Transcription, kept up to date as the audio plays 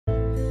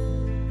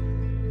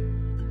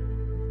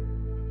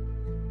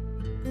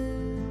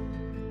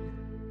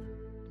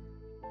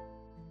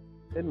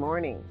Good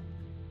morning.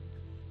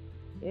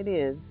 It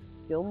is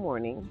still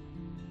morning,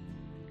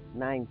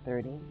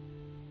 9:30,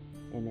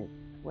 and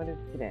what is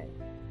today?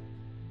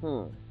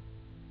 I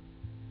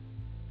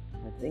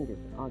think it's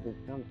August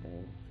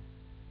something,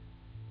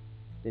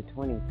 the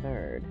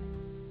 23rd.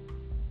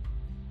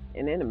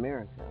 And in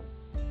America,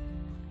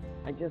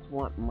 I just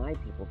want my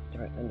people to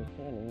start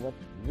understanding what's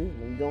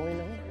really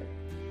going on.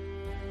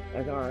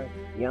 As our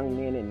young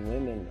men and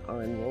women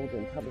are enrolled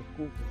in public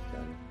school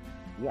systems,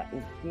 yet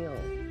and still,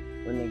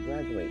 when they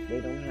graduate, they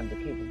don't have the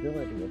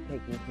capability of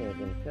taking care of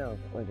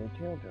themselves or their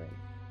children.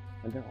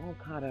 And they're all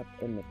caught up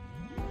in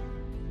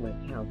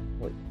with child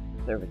support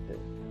services.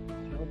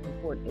 Child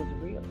support is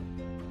real.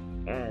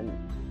 And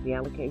the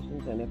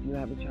allocations, and if you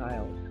have a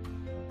child,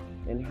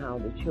 and how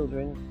the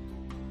children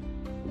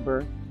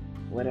birth,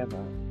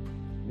 whatever,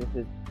 this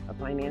is a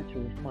financial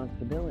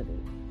responsibility.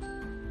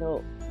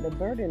 So the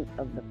burden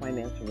of the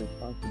financial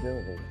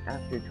responsibility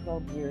after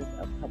 12 years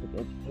of public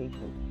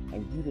education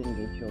and you didn't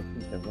get your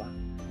piece of rock,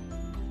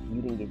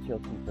 you didn't get your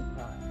piece of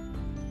pie.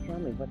 Tell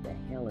me what the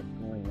hell is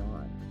going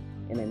on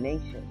in a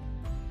nation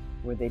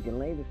where they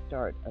delay the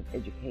start of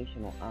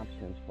educational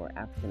options for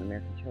African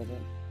American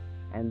children,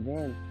 and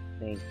then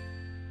they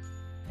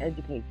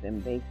educate them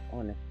based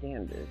on a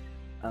standard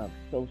of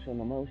social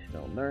and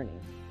emotional learning,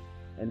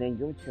 and then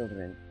your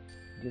children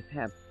just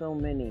have so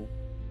many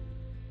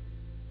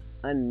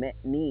unmet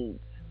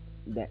needs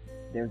that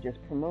they're just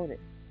promoted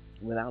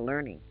without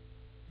learning,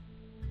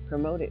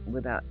 promoted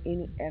without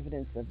any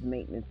evidence of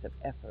maintenance of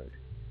effort,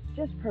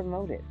 just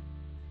promoted.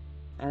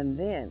 And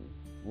then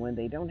when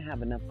they don't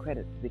have enough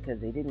credits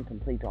because they didn't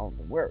complete all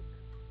the work,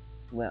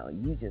 well,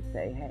 you just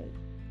say, hey,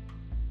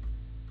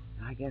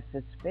 I guess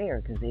it's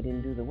fair because they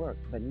didn't do the work.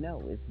 But no,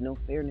 it's no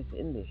fairness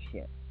in this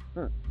shit.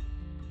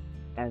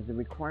 As the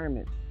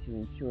requirement to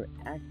ensure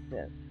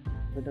access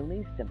for the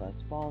least of us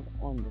falls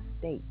on the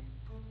state,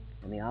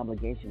 and the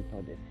obligation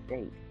for the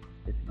state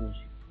is to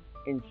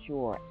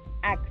ensure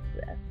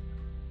access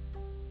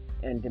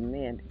and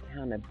demand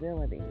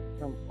accountability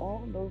from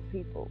all those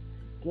people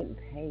getting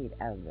paid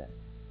out of the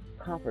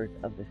coffers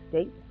of the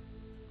state,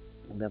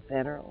 the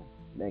federal,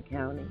 the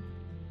county.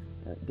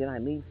 Did I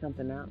leave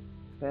something out?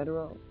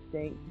 Federal,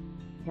 state,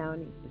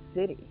 county,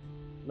 the city,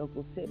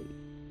 local cities,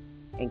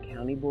 and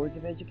county boards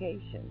of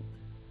education.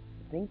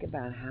 Think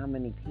about how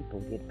many people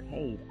get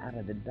paid out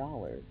of the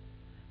dollars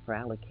for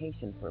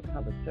allocation for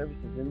public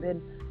services, and then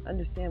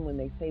understand when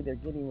they say they're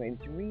getting ready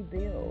to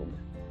rebuild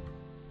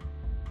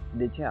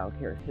the child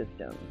care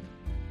system.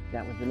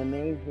 That was an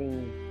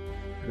amazing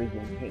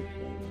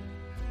presentation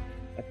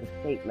at the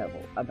state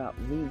level about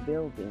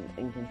rebuilding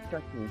and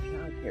constructing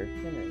child care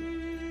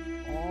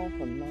centers, all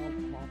from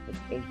nonprofit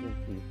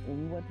agencies.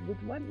 And with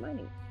what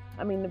money?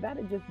 I mean,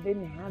 Nevada just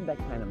didn't have that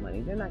kind of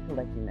money. They're not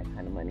collecting that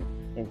kind of money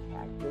in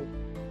taxes.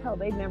 Hell,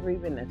 they never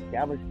even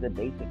established the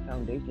basic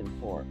foundation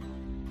for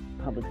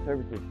public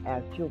services.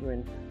 As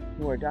children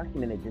who are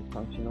documented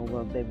dysfunctional,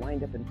 well, they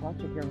wind up in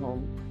foster care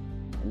homes,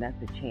 and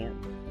that's a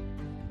chance.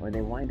 Or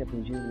they wind up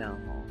in juvenile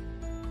hall,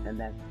 and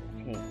that's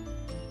a chance.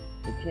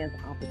 The chance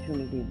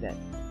opportunity that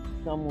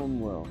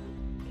someone will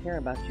care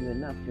about you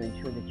enough to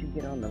ensure that you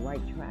get on the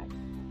right track,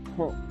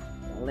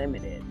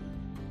 limited.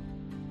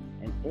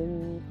 And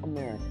in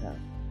America,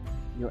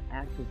 your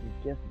access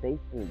is just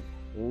basically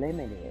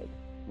limited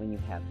when you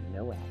have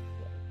no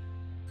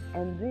access.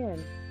 And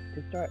then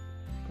to start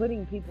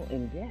putting people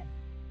in debt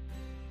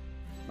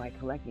by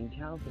collecting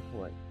child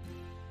support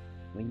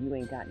when you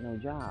ain't got no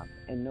job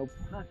and no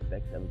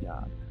prospect of a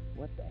job.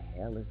 What the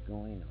hell is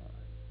going on?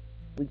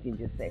 We can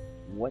just say,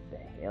 what the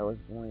hell is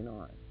going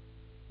on?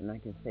 And I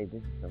can say,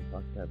 this is some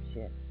fucked up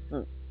shit.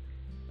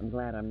 I'm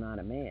glad I'm not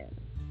a man.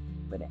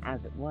 But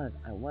as it was,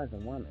 I was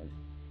a woman.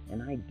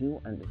 And I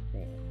do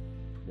understand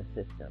the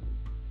system.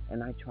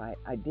 And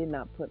I did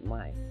not put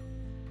my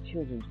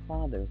children's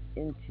fathers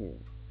into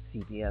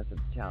CPS or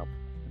child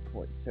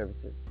support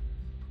services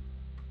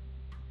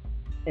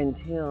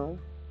until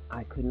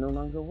I could no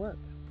longer work.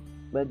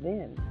 But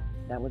then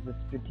that was a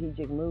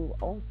strategic move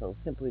also,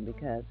 simply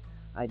because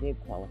I did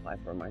qualify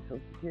for my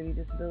Social Security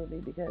disability,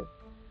 because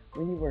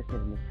when you work in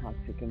a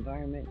toxic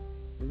environment,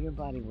 your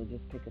body will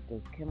just pick up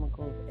those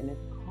chemicals, and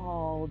it's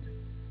called,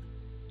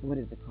 what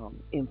is it called?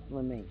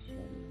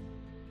 Inflammation.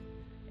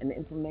 And the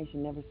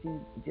inflammation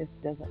just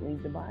doesn't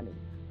leave the body.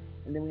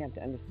 And then we have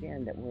to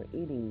understand that we're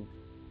eating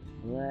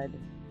blood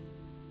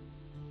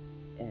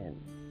and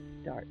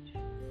starch,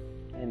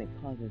 and it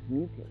causes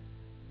mucus.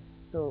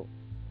 So,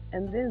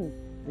 and then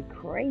the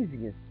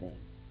craziest thing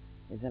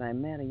is that I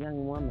met a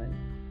young woman,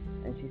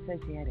 and she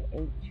said she had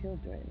 8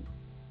 children,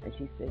 and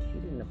she said she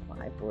didn't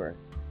apply for,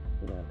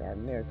 that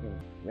American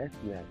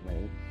Rescue Act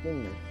money,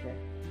 stimulus check.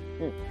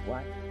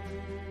 Why?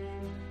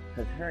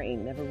 Because her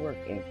ain't never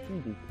worked, and she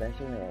be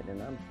special ed,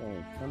 and I'm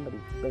saying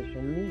somebody's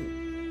special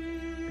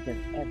needs, because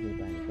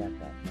everybody got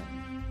that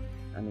money.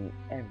 I mean,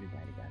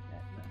 everybody got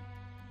that money,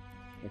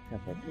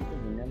 except for people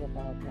who never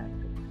file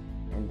taxes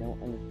and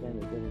don't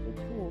understand that there is a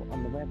tool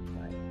on the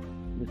website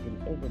which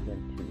enables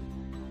them to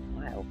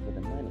file for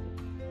the money.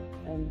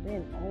 And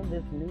then all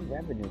this new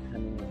revenue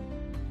coming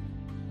in.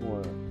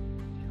 for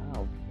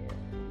child care,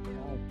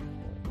 child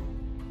support.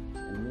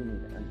 And we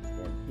need to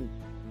understand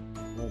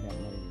where that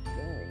money is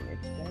going,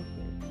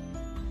 especially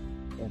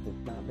if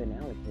it's not been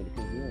allocated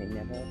because you ain't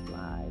never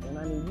applied. And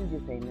I mean, you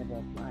just ain't never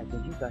applied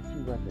because you thought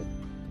you wasn't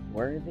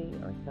worthy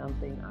or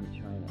something. I'm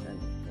trying to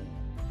understand.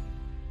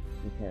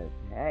 Because,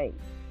 hey,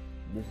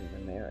 this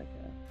is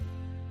America.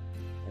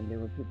 And there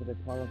were people that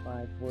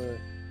qualified for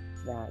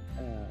that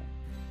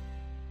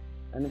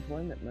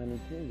unemployment money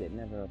too that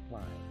never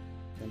applied.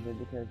 Simply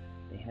because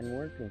they hadn't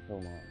worked in so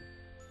long.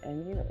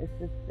 And you know, it's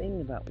this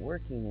thing about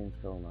working in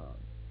so long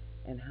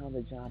and how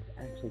the jobs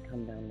actually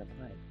come down the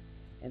pipe.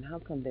 And how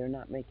come they're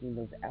not making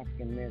those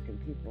African American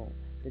people,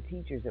 the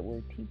teachers that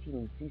were teaching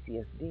in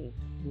CCSD,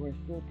 who are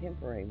still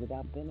temporary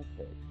without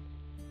benefits?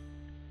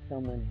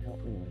 Someone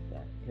help me with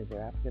that, because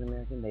they're African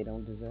American, they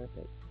don't deserve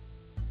it.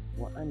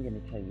 Well, I'm going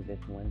to tell you this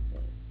one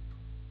thing.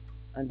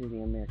 Under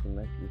the American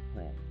Rescue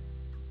Plan,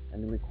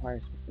 and the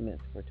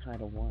requirements for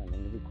Title I,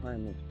 and the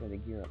requirements for the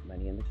Gear Up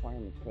money, and the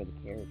requirements for the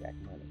CARES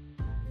Act money,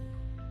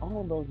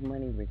 all those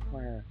money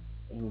require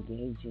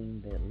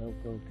engaging the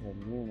local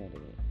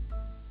community.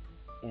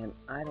 And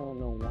I don't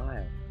know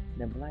why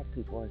the black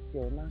people are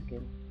still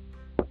knocking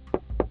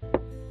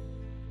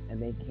and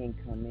they can't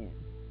come in.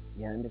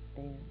 You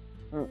understand?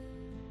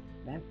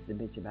 That's the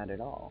bitch about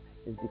it all,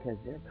 is because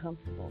they're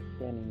comfortable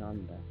standing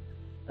on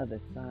the other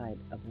side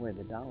of where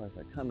the dollars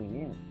are coming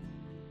in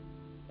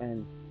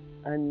and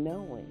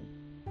unknowing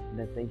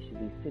that they should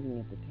be sitting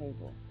at the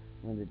table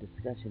when the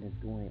discussion is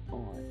going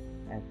on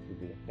as to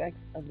the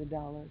effects of the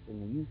dollars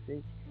and the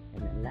usage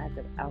and the lack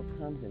of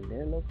outcomes in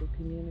their local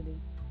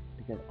community.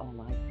 Because all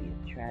I see is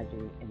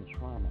tragedy and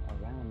trauma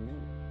around me.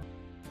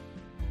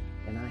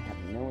 And I have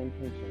no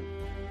intention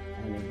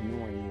on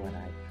ignoring what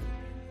I see.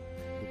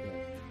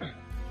 Because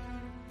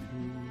do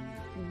you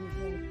see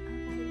what I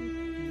see?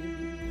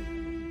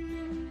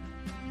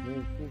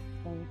 There's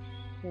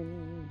dysfunction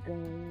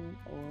going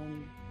on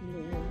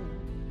here.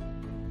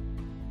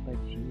 But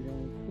you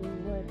don't see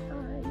what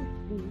I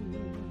see.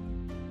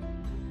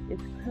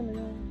 It's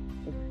criminal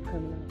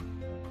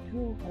to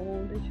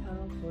hold a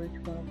child for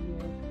 12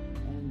 years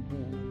and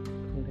then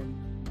put him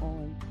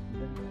on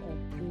the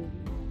street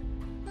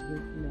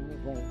with no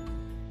way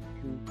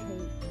to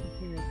take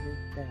care of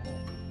yourself.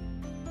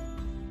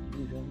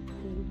 You don't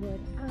see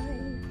what I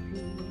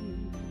see.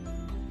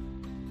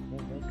 So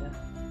wake up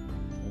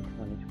in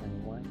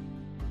 2021.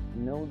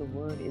 Know the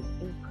word is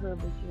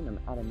imperfection.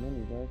 Out of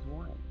many there's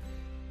one,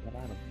 but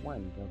out of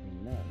one there'll be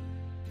none.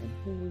 And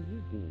who will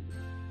you be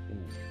in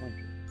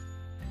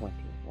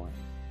 2021?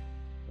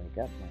 Wake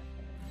up, my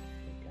friend.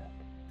 Wake up.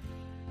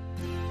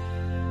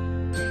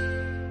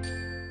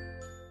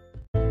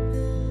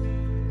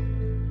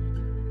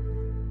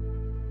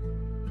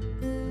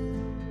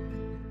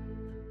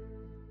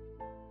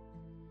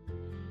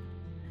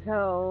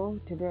 So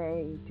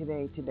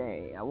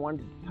today, I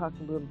wanted to talk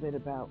a little bit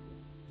about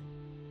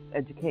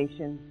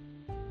education,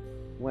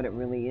 what it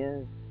really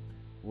is,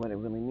 what it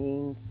really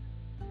means,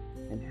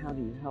 and how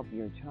do you help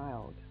your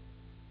child?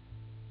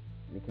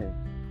 Because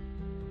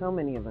so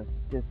many of us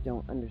just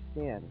don't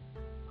understand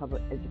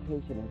public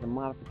education as a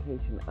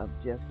modification of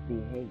just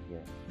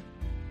behavior.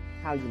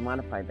 How you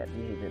modify that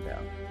behavior,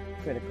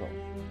 though, critical.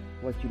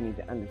 What you need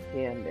to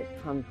understand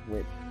that comes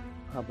with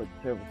public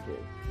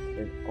services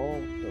is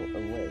also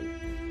a way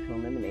to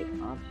eliminate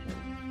options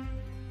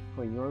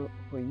for you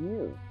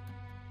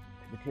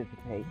to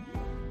participate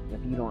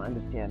if you don't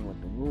understand what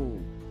the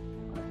rules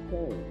are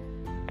saying.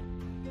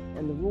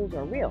 And the rules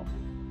are real,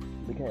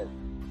 because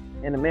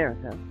in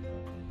America,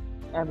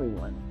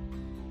 everyone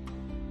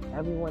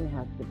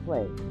has to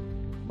play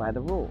by the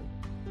rules.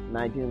 And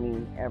I do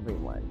mean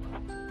everyone.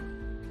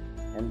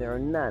 And there are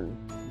none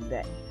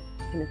that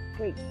can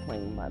escape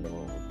playing by the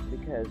rules,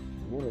 because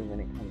really when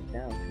it comes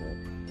down to it,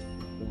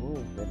 it's the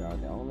rules that are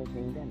the only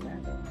thing that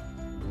matter.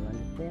 You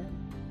understand?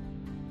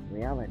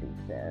 Reality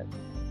says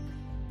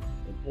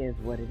it is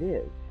what it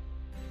is,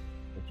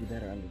 but you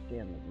better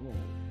understand the rules,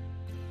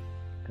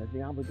 because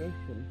the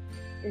obligation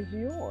is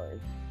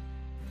yours.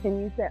 And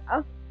you say,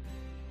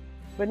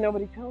 but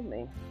nobody told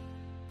me.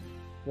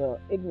 Well,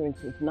 ignorance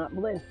is not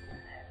bliss,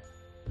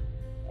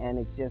 and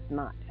it's just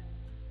not,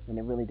 and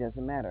it really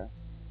doesn't matter.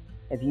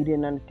 If you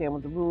didn't understand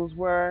what the rules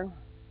were,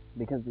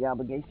 because the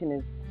obligation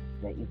is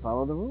that you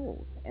follow the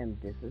rules, and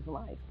this is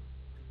life.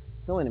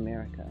 So in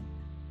America,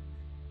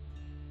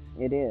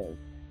 it is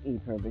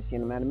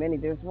e-prohibition. Out of many,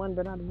 there's one,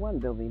 but out of one,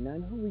 there'll be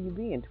none. Who will you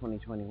be in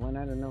 2021?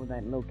 I don't know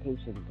that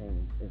location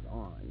thing is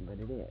on, but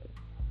it is.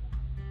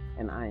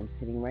 And I am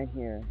sitting right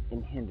here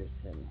in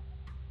Henderson,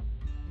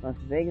 Las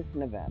Vegas,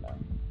 Nevada.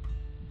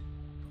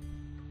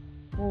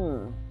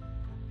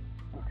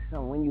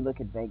 So when you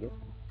look at Vegas,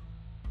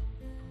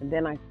 and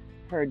then I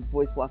heard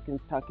Voice Watkins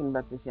talking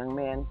about this young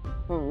man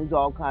who's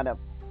all caught up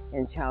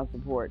in child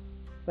support.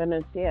 But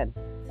instead,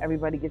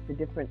 everybody gets a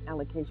different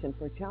allocation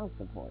for child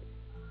support.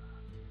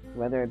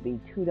 Whether it be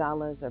 $2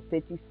 or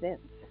 50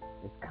 cents,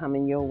 it's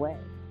coming your way.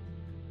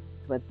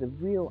 But the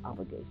real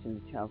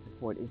obligation to child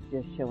support is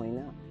just showing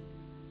up.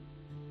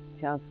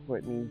 Child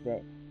support means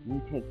that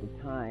you take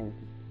the time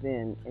to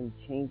spend and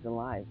change the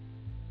life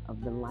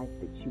of the life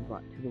that you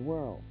brought to the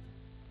world.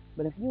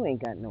 But if you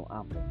ain't got no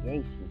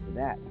obligation for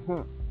that,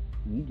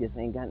 you just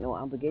ain't got no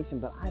obligation.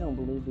 But I don't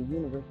believe the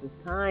universe is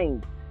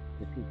kind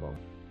to people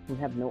who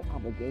have no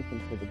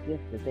obligation for the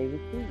gifts that they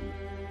receive.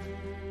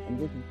 And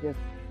this is just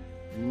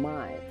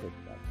my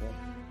perspective.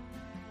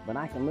 But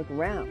I can look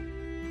around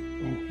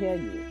and tell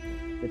you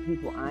the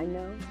people I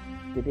know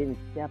that didn't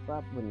step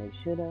up when they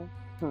should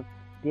have,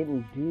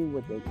 didn't do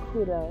what they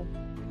could have,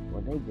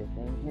 well, they just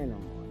ain't here no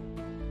more.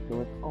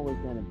 So it's always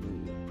going to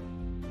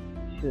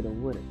be shoulda,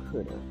 woulda,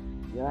 coulda.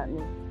 You got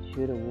me?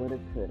 Shoulda, woulda,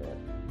 coulda.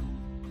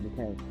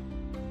 Because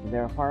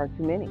there are far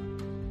too many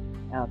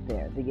out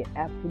there. They get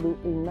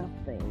absolutely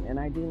nothing, and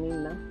I do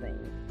mean nothing,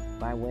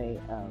 by way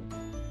of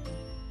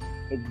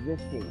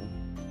existing.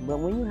 But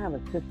when you have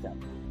a system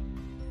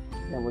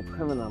that would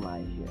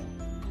criminalize you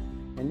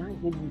and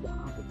not give you the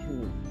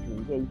opportunity to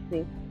engage,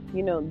 see,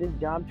 this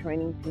job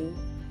training too,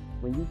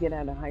 when you get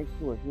out of high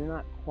school, if you're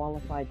not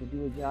qualified to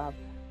do a job,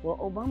 well,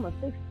 Obama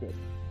fixed it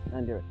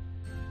under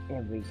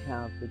Every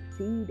Child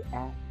Succeed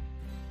Act,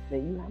 that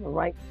you have a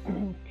right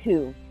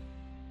to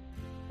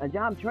a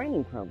job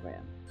training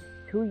program,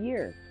 2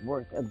 years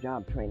worth of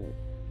job training.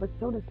 But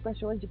so does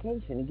special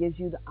education. It gives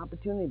you the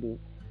opportunity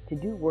to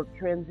do work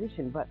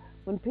transition. But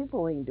when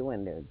people ain't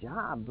doing their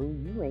job, boo,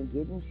 you ain't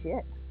getting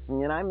shit.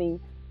 And I mean,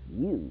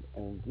 you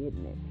ain't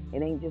getting it.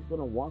 It ain't just going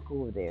to walk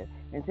over there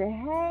and say,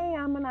 hey,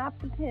 I'm an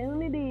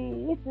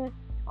opportunity.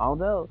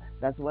 Although,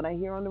 that's what I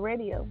hear on the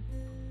radio.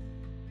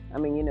 I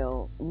mean,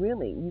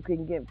 really, you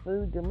can get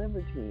food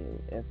delivered to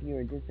you if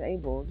you're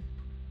disabled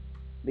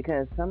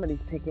because somebody's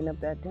picking up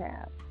that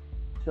tab.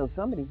 So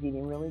somebody's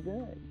eating really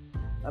good.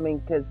 I mean,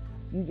 because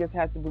you just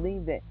have to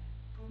believe that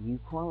you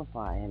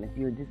qualify. And if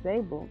you're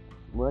disabled,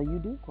 well, you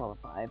do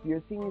qualify. If you're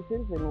a senior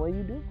citizen, well,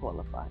 you do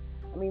qualify.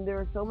 I mean, there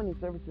are so many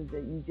services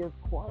that you just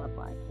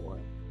qualify for,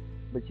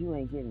 but you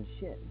ain't getting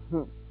shit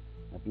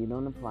if you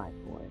don't apply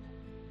for it.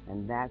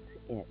 And that's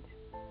it.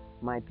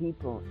 My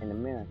people in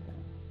America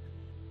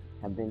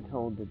have been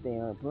told that they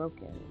are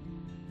broken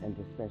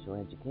into special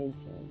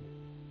education.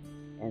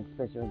 And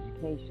special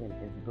education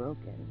is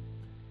broken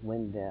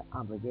when the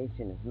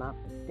obligation is not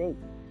the state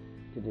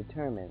to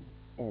determine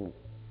and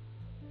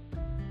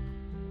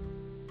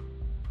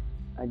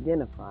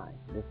identify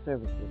the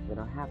services that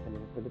are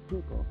happening for the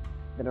people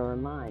that are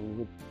aligned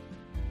with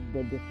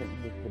the different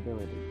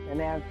disabilities.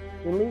 And as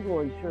the legal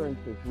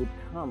assurances would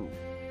come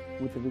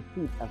with the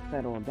receipt of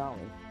federal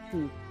dollars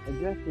to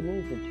address the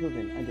needs of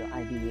children under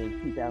IDEA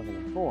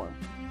 2004,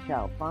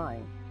 Child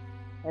Fine,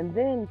 and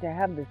then to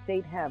have the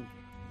state have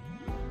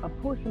a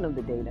portion of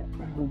the data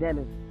that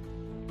is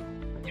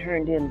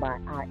turned in by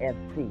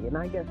IFC, and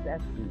I guess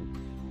that's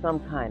some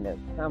kind of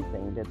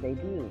something that they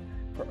do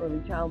for early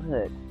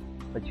childhood.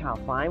 But Child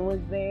Fine was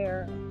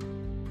there,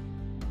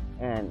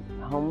 and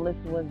homeless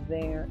was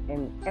there,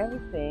 and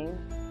everything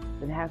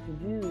that has to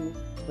do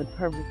with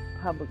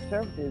public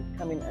services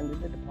coming under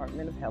the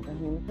Department of Health and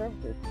Human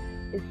Services.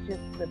 It's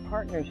just the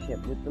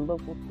partnership with the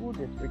local school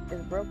district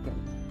is broken.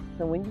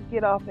 So when you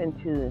get off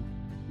into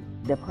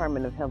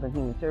Department of Health and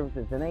Human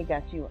Services and they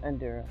got you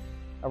under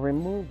a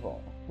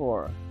removal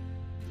for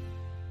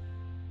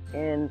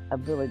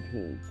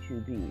inability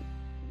to be,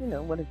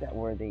 what is that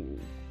word they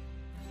use?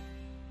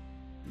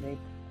 They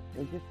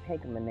just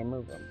take them and they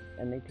move them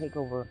and they take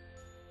over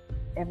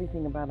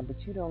everything about them,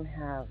 but you don't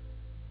have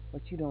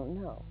what you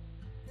don't know.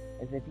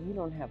 As if you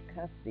don't have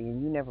custody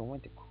and you never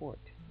went to court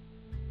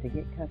to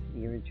get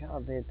custody of your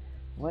child, then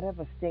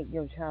whatever state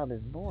your child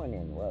is born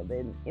in, well,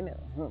 then,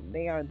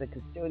 they are the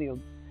custodial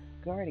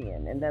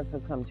guardian, and that's how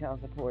come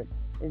child support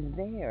is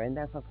there, and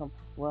that's how come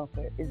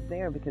welfare is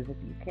there, because if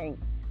you can't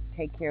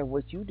take care of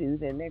what you do,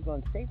 then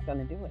state's going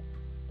to do it,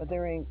 but they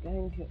ain't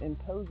going to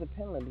impose a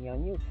penalty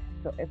on you.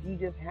 So if you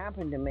just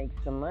happen to make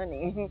some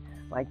money,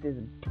 like this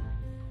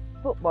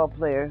football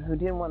player who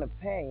didn't want to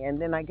pay,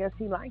 and then I guess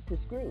he liked to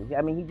screw.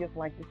 I mean, he just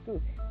liked to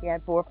screw. He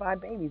had 4 or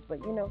 5 babies, but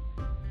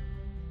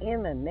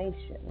in a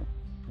nation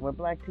where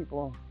black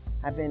people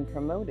have been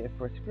promoted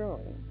for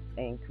screwing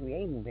and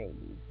creating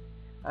babies,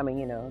 I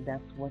mean,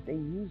 that's what they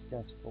used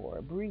us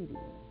for, breeding.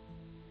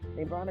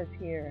 They brought us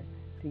here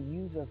to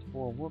use us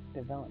for work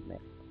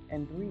development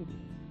and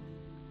breeding.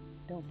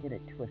 Don't get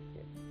it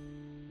twisted.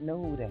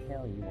 Know who the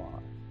hell you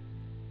are.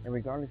 And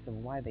regardless of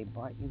why they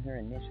brought you here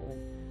initially,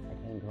 I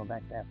can't go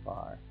back that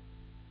far.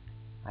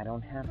 I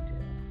don't have to.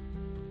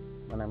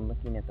 When I'm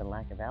looking at the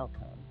lack of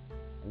outcome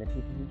and the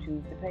people who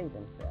choose to pay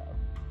themselves.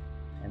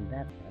 And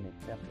that's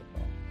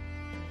unacceptable.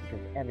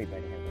 Because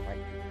everybody has a right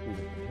to a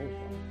seat at the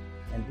table.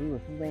 And boo,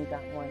 if you ain't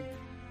got one,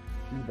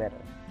 you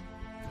better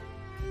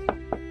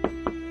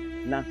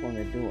knock on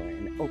the door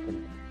and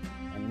open it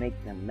and make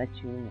them let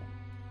you in.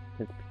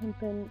 Because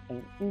pimping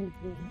ain't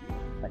easy,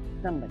 but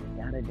somebody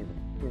gotta do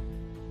it.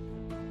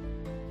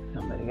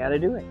 Somebody gotta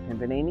do it.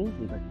 Pimping ain't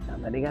easy, but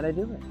somebody gotta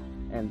do it.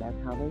 And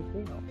that's how they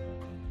feel.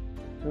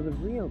 So the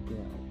real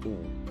deal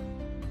is,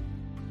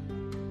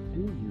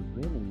 do you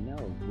really know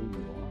who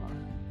you are?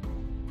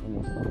 And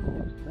if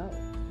so,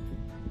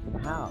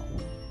 how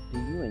do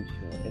you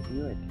insure if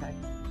you're a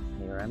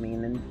taxpayer?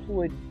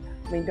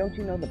 Don't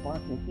you know the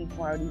Boston Tea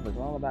Party was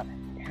all about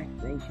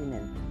taxation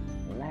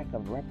and lack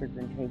of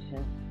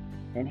representation?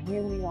 And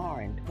here we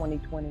are in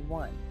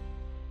 2021.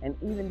 And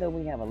even though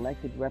we have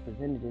elected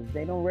representatives,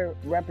 they don't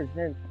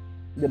represent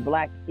the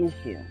black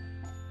issue.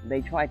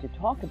 They try to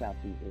talk about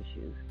these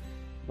issues.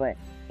 But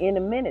in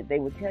a minute, they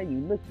will tell you,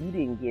 look, you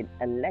didn't get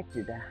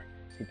elected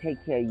to take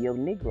care of your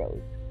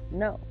Negroes.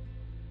 No.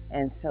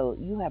 And so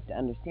you have to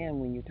understand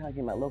when you're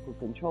talking about local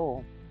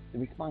control, the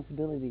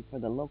responsibility for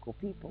the local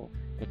people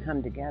to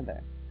come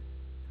together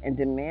and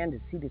demand a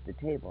seat at the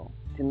table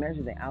to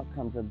measure the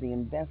outcomes of the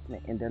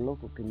investment in their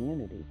local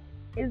community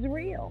is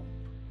real.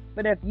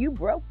 But if you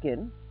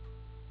broken,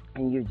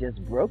 and you're just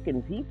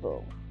broken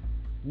people,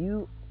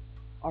 you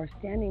are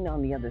standing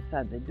on the other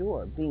side of the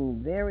door,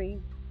 being very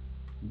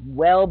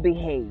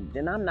well-behaved.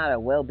 And I'm not a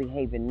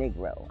well-behaving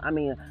Negro.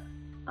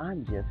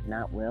 I'm just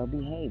not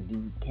well-behaved.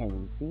 Can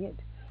you see it?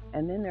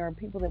 And then there are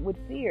people that would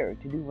fear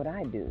to do what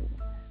I do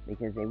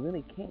because they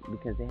really can't,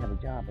 because they have a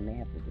job and they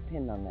have to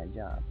depend on that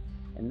job.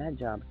 And that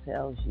job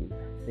tells you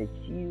that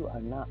you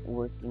are not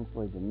working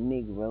for the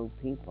Negro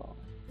people.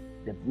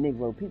 The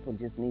Negro people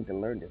just need to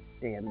learn to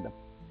stand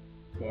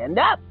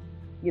up.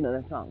 You know,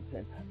 that song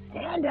says,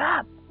 stand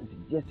up.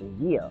 It's just a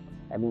yell.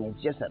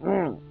 It's just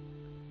a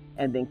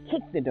and then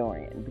kick the door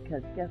in,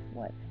 because guess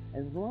what?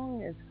 As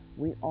long as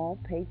we all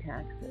pay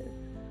taxes,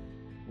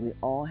 we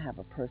all have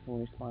a personal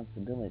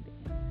responsibility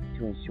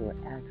to ensure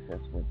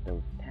access with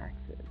those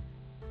taxes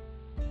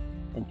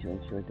and to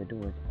ensure the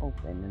door is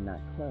open and not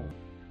closed.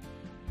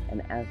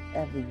 And as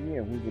every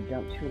year we would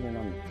dump children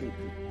on the street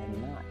who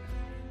cannot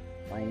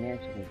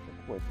financially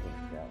support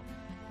themselves,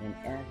 and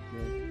ask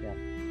yourself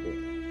this: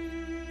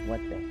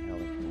 what the hell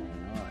is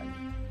going on?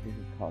 This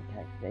is called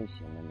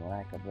taxation and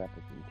lack of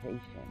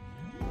representation.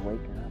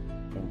 Wake up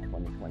in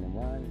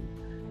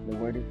 2021. The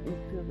word is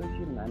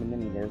inclusive. Not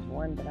many. There's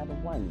one, but out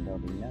of one, there'll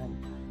be none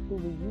who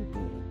will use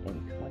me in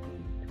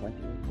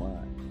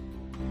 2021.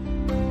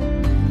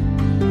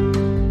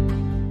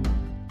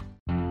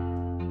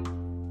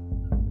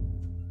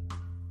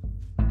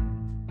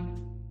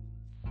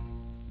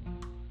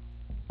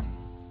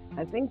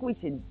 I think we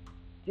should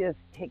just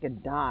take a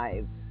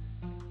dive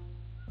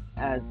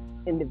as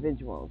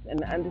individuals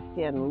and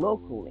understand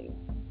locally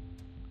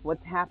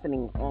what's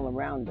happening all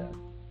around us,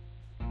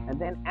 and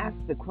then ask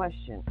the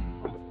question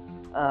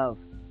of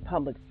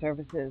public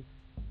services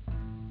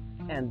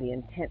and the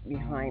intent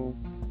behind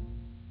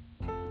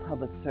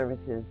public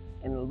services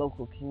in the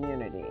local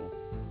community,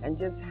 and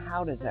just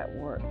how does that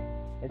work,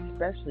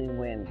 especially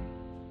when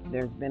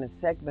there's been a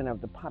segment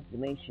of the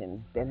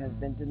population that has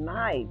been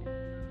denied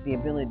the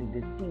ability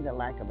to see the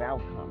lack of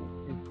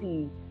outcomes, to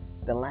see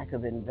the lack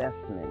of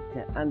investment,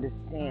 to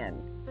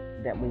understand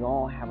that we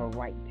all have a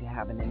right to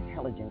have an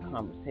intelligent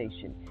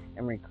conversation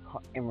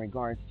in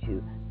regards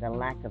to the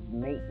lack of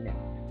maintenance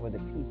for the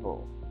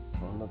people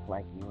who look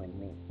like you and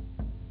me.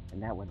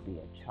 And that would be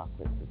a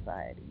chocolate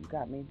society. You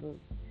got me, boo?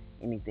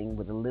 Anything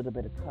with a little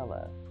bit of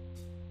color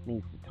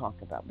needs to talk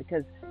about.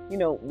 Because,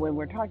 when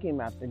we're talking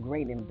about the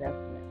great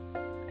investment,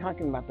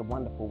 talking about the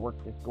wonderful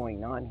work that's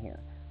going on here,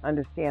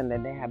 understand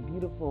that they have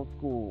beautiful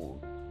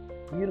schools,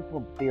 beautiful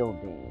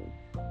buildings,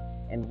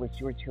 in which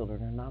your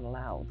children are not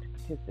allowed to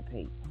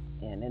participate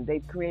in. And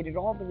they've created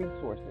all the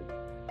resources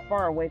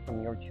far away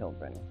from your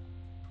children.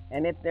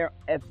 And if they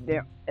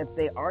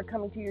are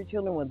coming to your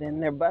children, well, then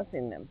they're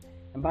busing them.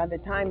 And by the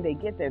time they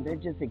get there, they're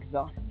just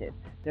exhausted.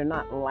 They're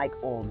not like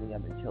all the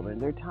other children.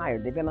 They're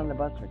tired. They've been on the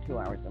bus for 2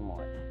 hours or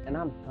more. And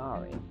I'm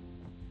sorry.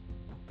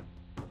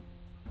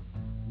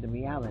 The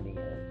reality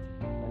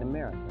is, in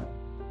America,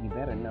 you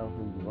better know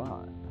who you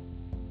are,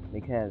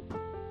 because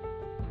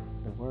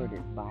the word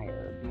is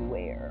buyer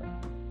beware.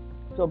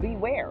 So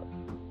beware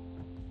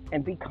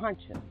and be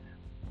conscious,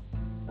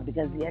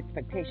 because the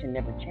expectation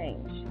never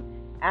changed.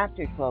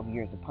 After 12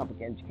 years of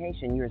public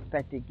education, you're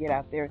expected to get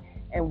out there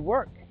and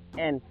work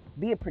and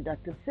be a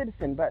productive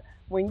citizen. But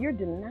when you're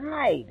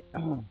denied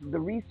the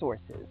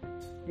resources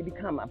to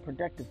become a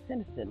productive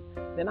citizen,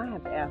 then I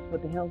have to ask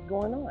what the hell's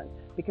going on,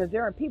 because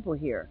there are people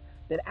here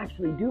that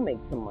actually do make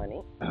some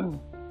money,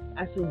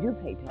 actually do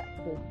pay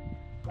taxes,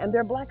 and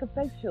they're black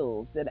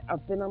officials that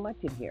have been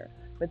elected here,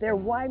 but they're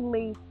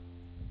widely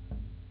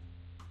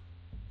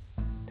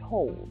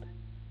told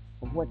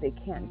of what they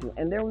can't do.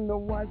 And there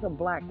was a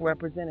black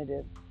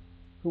representative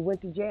who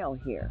went to jail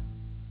here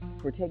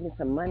for taking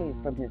some money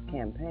from his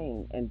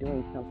campaign and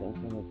doing something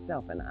for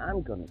himself. And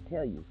I'm going to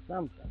tell you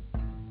something.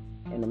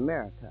 In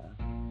America,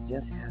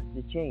 just has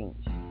to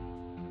change,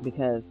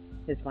 because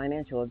his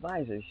financial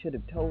advisor should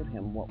have told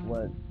him what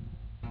was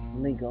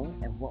legal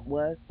and what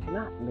was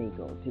not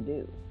legal to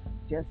do.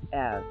 Just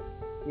as,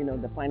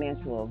 the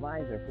financial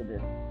advisor for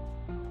this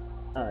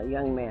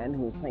young man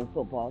who was playing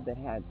football that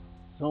had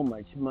so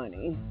much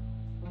money.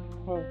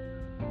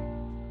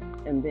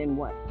 And then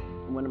what?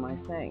 What am I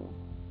saying?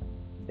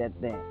 That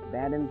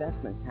bad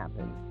investments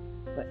happen.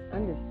 But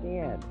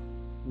understand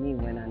me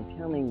when I'm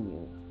telling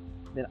you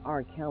that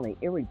R. Kelly,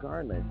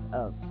 irregardless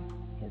of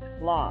his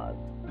flaws,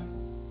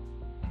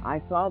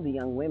 I saw the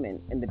young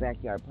women in the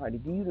backyard party.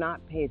 Do you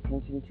not pay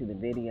attention to the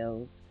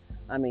videos?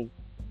 I mean,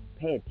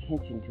 pay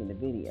attention to the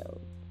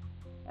videos.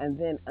 And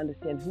then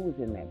understand who was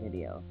in that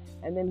video.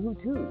 And then who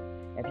too.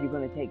 If you're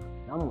going to take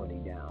somebody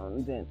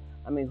down, then,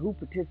 who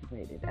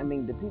participated?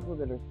 The people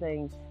that are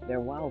saying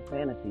their wild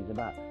fantasies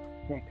about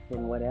sex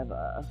and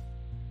whatever.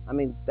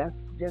 That's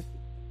just,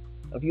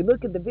 if you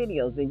look at the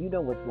videos, then you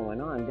know what's going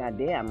on.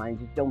 Goddamn,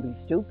 just don't be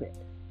stupid.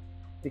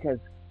 Because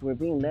we're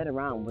being led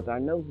around with our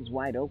noses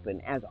wide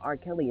open as R.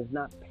 Kelly is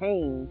not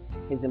paying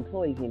his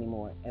employees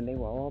anymore, and they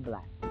were all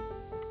black.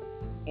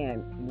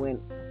 And when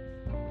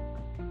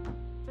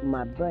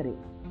my buddy,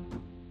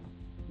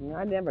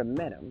 I never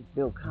met him,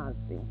 Bill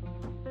Cosby,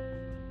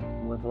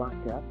 was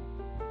locked up.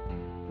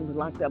 He was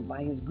locked up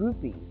by his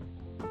groupies.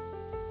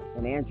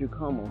 And Andrew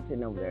Cuomo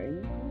sitting over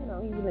there,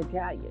 he's an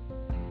Italian.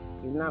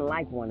 He's not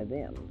like one of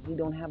them. He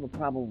don't have a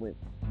problem with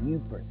you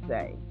per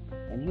se.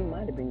 And he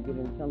might have been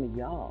giving some of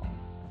y'all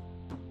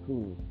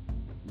who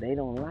they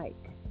don't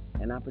like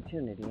an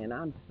opportunity. And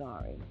I'm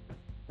sorry.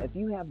 If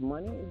you have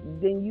money,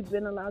 then you've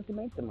been allowed to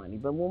make the money.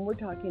 But when we're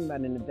talking about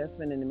an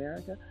investment in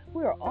America,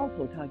 we are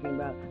also talking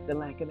about the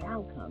lack of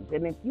outcomes.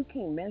 And if you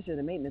can't measure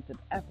the maintenance of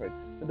effort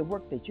for the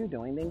work that you're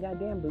doing, then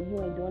goddamn, boo,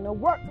 you ain't doing no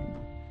work.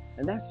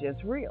 And that's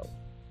just real.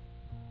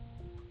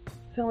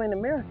 So in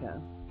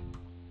America,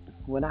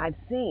 what I've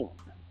seen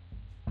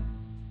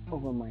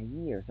over my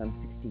years, I'm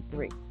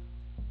 63,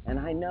 and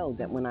I know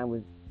that when I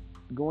was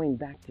going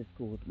back to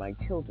school with my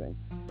children,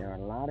 there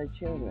are a lot of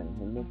children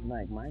who look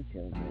like my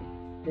children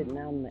sitting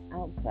out on the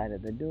outside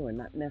of the door,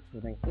 not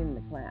necessarily in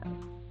the class.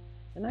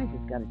 And I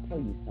just got to tell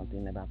you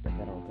something about the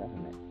federal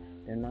government.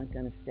 They're not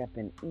going to step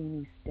in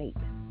any state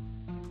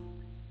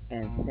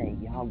and say,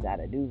 y'all got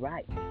to do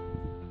right,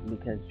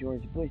 because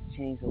George Bush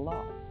changed the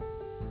law.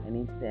 And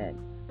he said,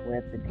 well,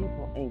 if the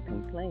people ain't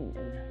complaining,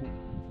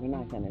 we're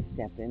not going to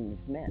step in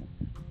this mess,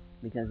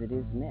 because it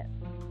is mess.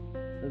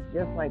 It's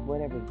just like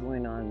whatever's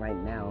going on right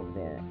now over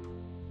there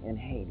in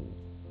Haiti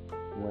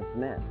was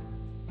mess.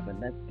 But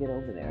let's get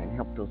over there and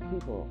help those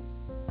people,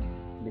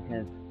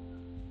 because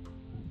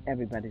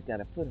everybody's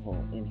got a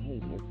foothold in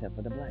Haiti except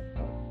for the black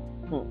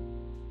folks.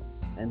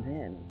 And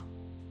then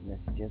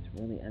let's just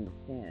really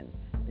understand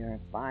there are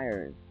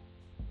fires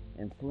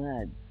and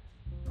floods,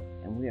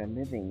 and we are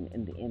living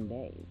in the end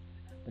days.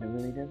 But it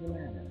really doesn't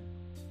matter,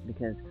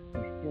 because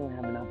we still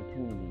have an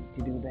opportunity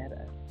to do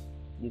better.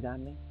 You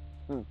got me?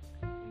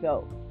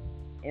 So,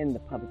 in the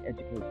public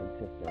education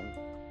system,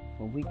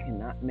 when we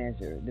cannot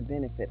measure the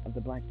benefit of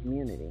the black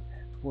community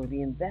for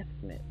the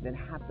investment that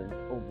happens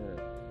over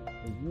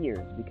the years,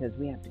 because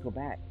we have to go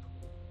back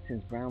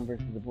since Brown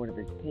versus the Board of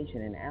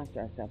Education and ask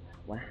ourselves,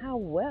 well, how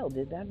well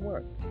did that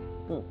work?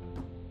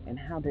 And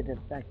how did it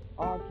affect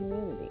our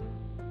community?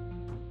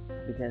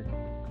 Because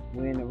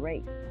we're in a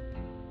race,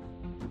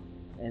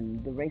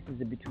 and the races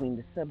are between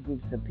the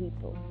subgroups of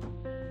people.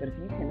 But if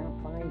you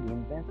cannot find the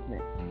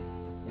investment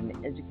in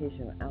the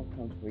educational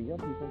outcomes for your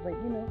people, but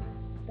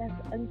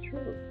that's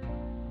untrue.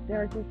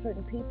 There are just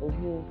certain people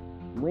who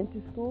went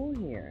to school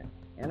here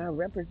and are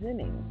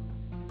representing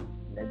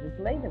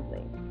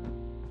legislatively,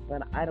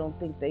 but I don't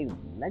think they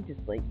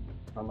legislate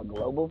from a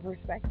global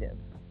perspective.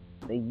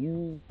 They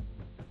use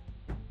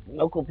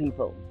local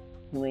people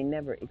who ain't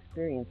never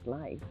experienced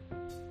life,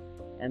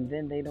 and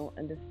then they don't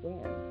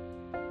understand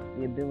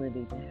the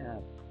ability to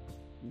have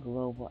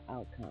global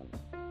outcomes,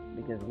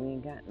 because we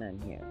ain't got none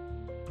here.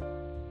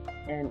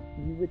 And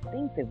you would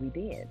think that we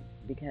did,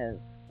 because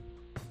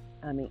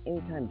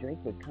anytime Drake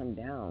would come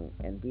down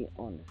and be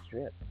on the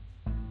strip,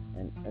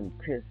 and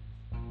Chris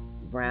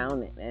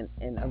Brown and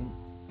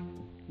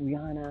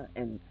Rihanna,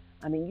 and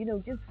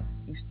just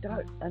you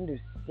start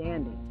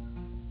understanding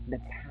the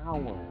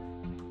power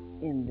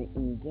in the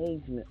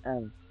engagement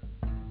of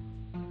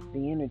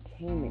the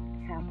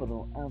entertainment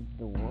capital of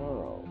the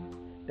world.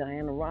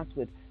 Diana Ross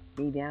would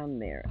be down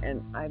there,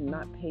 and I've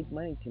not paid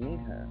money to meet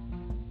her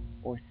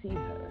or see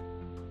her.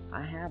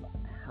 I have,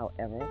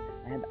 however,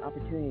 I had the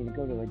opportunity to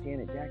go to a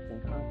Janet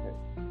Jackson concert,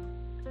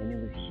 and it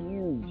was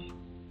huge.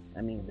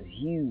 It was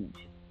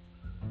huge.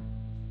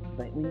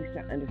 But when you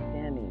start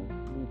understanding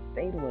the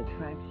fatal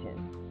attraction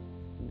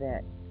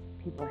that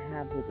people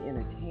have with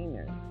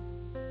entertainers,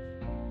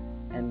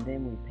 and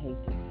then we pay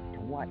to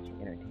watch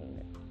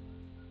entertainers.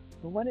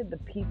 But what are the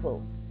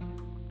people?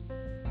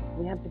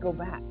 We have to go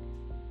back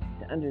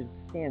to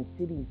understand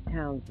cities,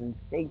 towns, and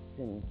states,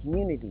 and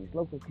communities,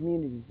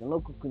 and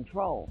local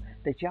control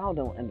that y'all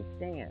don't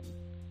understand.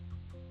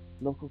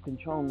 Local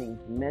control means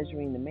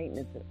measuring the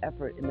maintenance of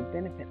effort and the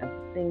benefit of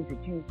the things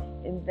that you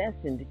invest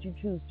in, that you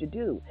choose to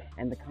do,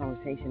 and the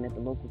conversation at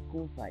the local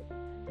school site,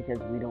 because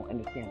we don't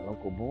understand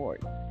local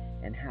boards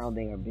and how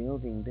they are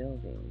building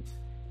buildings,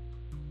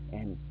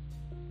 and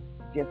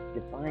just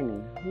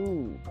defining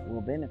who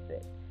will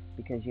benefit,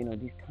 because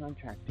these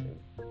contractors,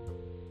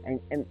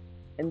 and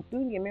And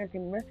through the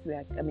American Rescue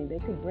Act, I mean, they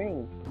could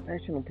bring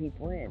professional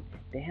people in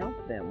to help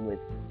them with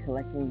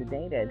collecting the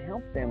data and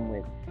help them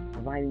with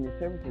providing the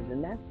services.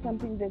 And that's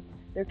something that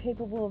they're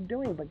capable of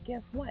doing. But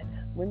guess what?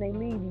 When they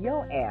leave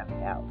your ass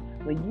out,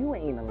 when you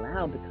ain't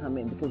allowed to come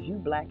in because you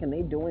black and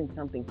they doing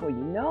something for you,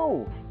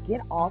 no,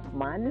 get off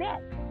my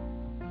neck.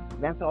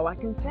 That's all I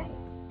can say.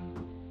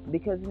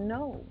 Because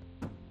no,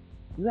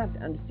 you have to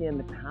understand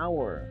the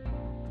power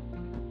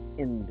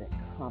in the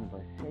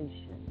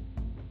conversation,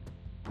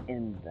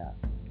 in the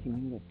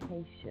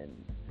communication,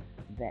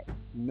 that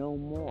no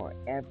more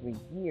every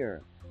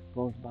year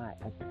goes by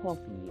a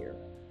 12th year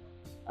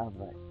of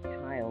a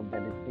child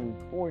that is being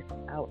forced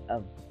out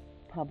of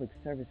public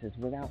services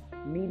without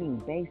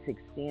meeting basic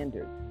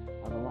standards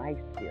of life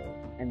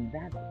skills. And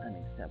that's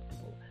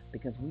unacceptable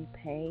because we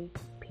pay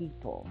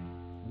people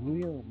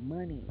real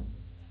money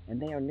and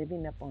they are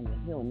living up on the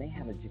hill and they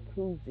have a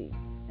jacuzzi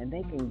and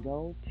they can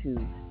go to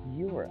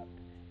Europe.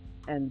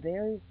 And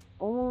their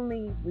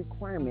only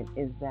requirement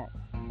is that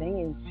they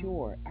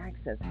ensure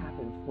access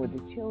happens for the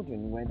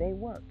children where they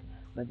work.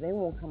 But they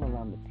won't come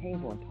around the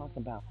table and talk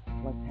about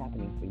what's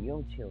happening for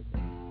your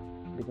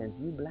children because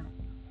you black.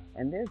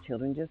 And their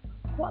children just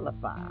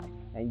qualify.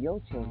 And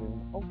your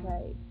children,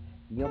 okay,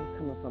 you're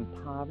coming from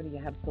poverty,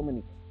 you have so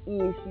many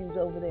issues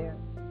over there.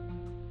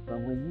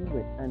 But when you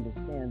would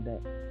understand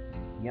that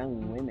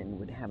young women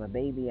would have a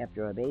baby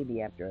after a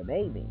baby after a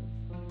baby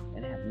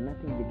and have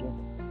nothing to give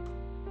it.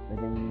 But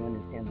then you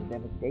understand the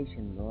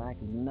devastation, the lack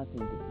of nothing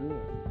to give.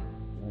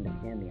 You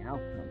understand the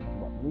outcome of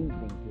what we've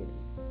been getting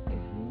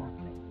is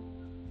nothing.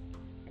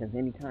 Because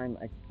anytime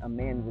a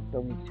man would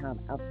throw his child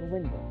out the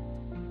window,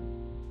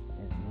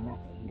 there's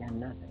nothing. He got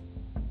nothing.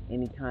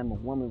 Anytime a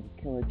woman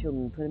would kill her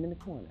children and put them in the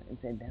corner and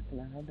say that's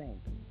not her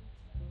baby,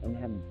 and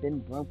have been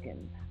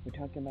broken. We're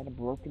talking about a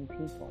broken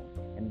people,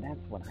 and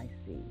that's what I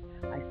see.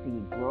 I see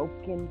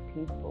broken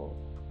people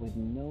with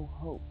no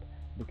hope.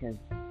 Because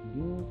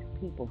these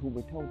people who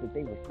were told that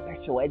they were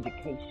special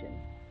education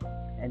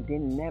and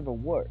didn't never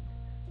work,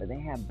 but they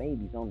have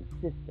babies on the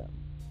system.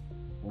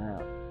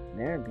 Well,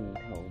 they're being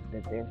told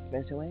that they're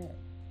special ed.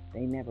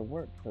 They never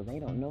worked, so they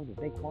don't know that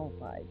they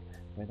qualified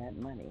for that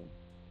money.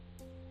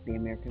 The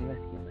American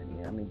Rescue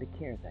money, I mean the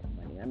CARES Act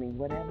money, I mean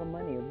whatever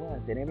money it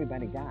was that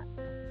everybody got.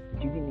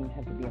 But you didn't even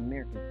have to be an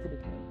American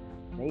citizen.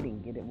 They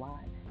didn't get it.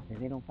 Why?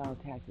 Because they don't file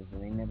taxes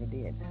and they never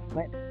did.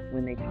 But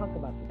when they talk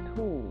about the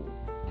tools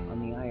on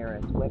the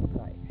IRS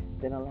website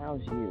that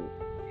allows you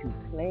to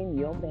claim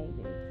your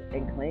babies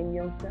and claim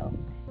yourself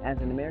as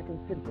an American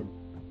citizen,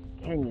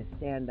 can you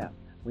stand up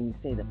when you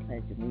say the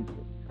Pledge of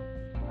Allegiance?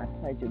 I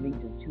pledge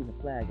allegiance to the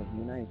flag of the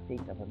United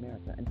States of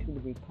America and to the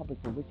republic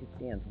for which it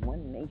stands,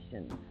 one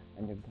nation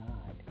under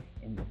God,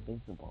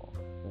 indivisible,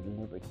 with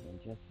liberty and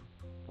justice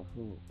for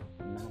who?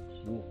 Not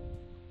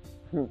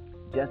you.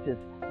 Justice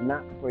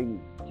not for you.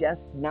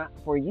 Just not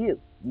for you.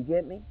 You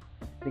get me?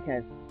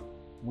 Because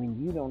when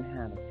you don't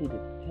have a seat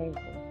at the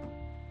table,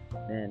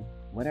 then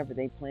whatever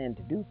they plan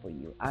to do for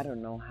you, I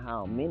don't know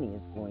how many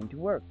it's going to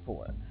work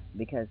for.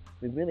 Because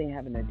we really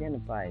haven't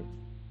identified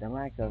the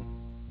lack of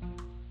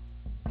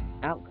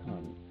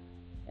outcomes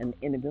and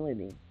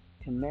inability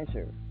to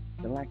measure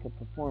the lack of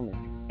performance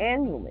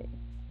annually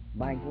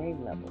by grade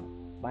level,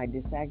 by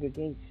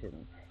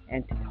disaggregation,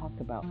 and to talk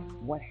about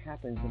what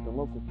happens at the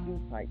local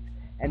school sites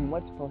and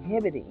what's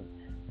prohibiting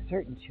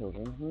certain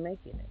children from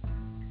making it.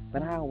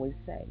 But I always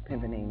say,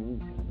 pimping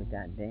ain't easy, but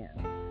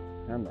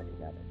goddamn, somebody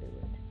got to do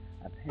it.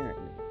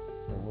 Apparently,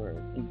 the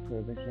word each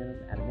provision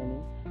out of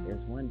any,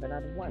 there's one, but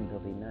out of one there'll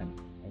be none,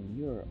 and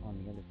you're on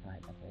the other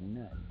side of the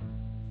none.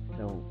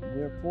 So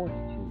we're forced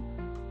to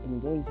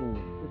engage in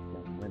the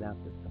system without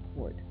the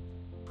support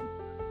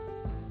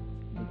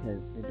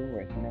because the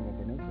door has never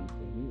been open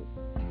for you,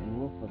 and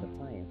willful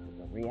defiance is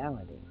a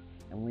reality.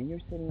 And when you're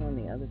sitting on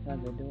the other side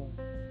of the door,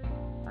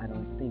 I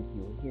don't think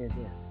you'll hear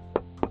this.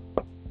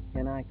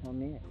 Can I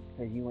come in?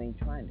 Because you ain't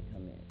trying to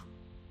come in.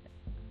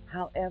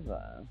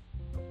 However,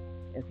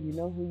 if you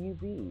know who you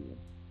be,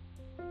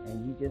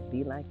 and you just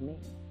be like me,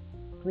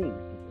 please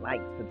just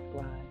like,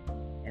 subscribe,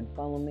 and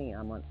follow me.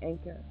 I'm on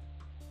Anchor,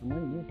 I'm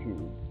on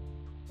YouTube,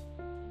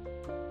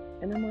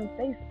 and I'm on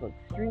Facebook,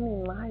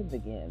 streaming live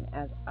again,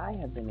 as I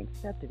have been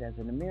accepted as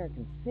an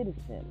American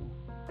citizen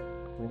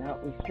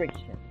without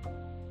restriction.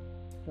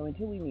 So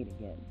until we meet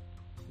again,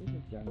 this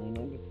is Darlene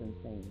Anderson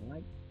saying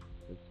like,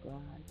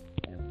 subscribe,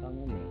 and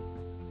follow me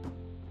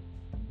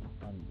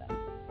on the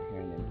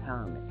Parent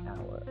Empowerment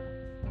Hour,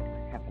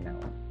 half an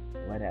hour,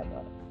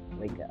 whatever.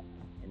 Wake up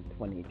in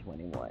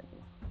 2021.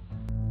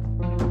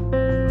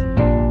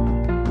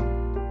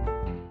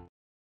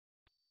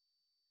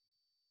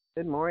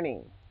 Good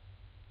morning.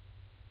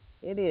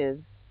 It is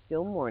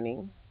still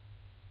morning,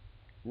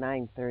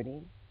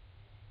 9:30,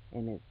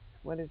 and it's,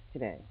 what is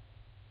today?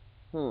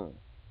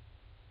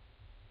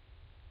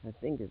 I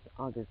think it's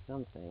August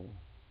something,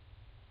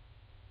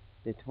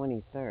 the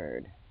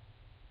 23rd.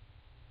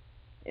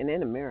 And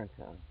in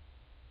America,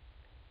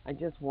 I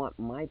just want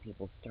my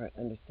people to start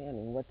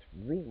understanding what's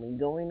really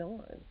going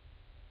on.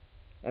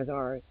 As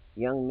our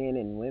Young men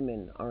and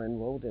women are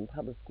enrolled in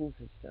public school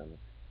systems,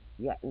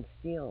 yet and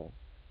still,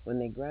 when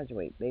they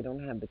graduate, they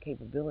don't have the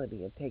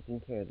capability of taking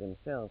care of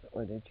themselves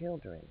or their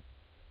children.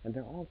 And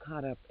they're all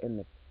caught up in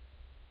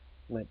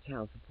the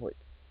child support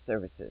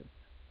services.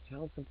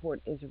 Child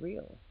support is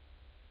real.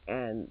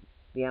 And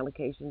the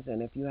allocations,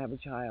 and if you have a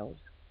child,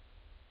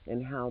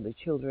 and how the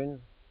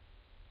children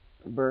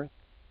birth,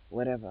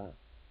 whatever,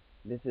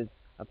 this is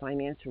a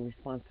financial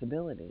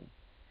responsibility.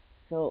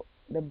 So,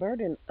 the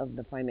burden of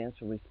the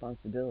financial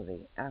responsibility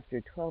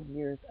after 12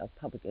 years of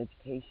public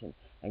education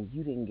and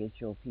you didn't get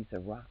your piece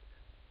of rock,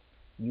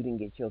 you didn't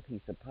get your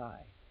piece of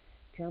pie.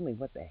 Tell me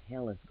what the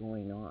hell is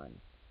going on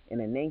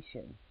in a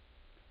nation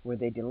where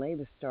they delay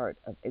the start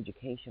of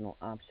educational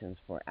options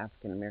for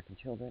African American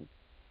children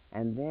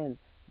and then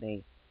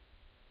they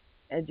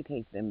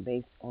educate them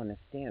based on a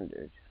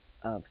standard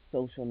of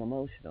social and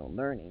emotional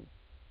learning.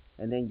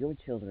 And then your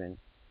children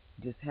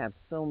just have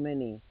so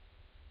many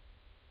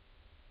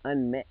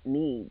unmet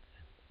needs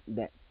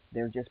that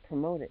they're just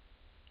promoted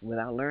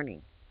without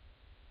learning,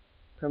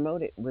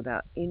 promoted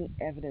without any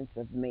evidence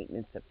of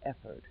maintenance of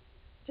effort,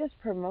 just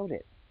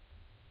promoted.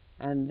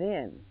 And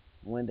then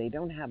when they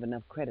don't have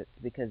enough credits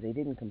because they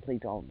didn't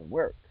complete all the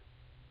work,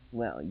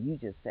 well, you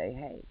just say,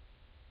 hey,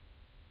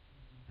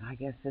 I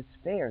guess it's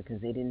fair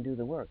because they didn't do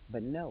the work.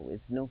 But no,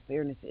 it's no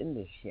fairness in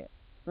this shit.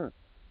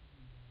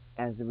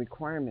 As the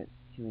requirements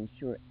to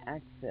ensure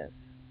access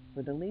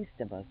for the least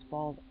of us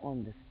falls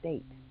on the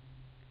state,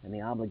 and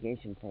the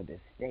obligation for the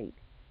state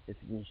is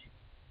to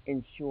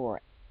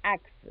ensure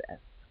access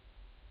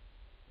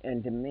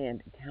and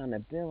demand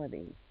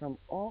accountability from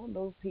all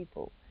those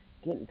people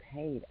getting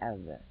paid out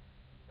of the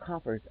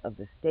coffers of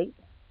the state,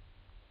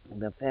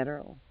 the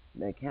federal,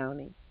 the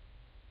county.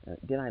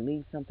 Did I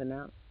leave something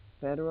out?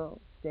 Federal,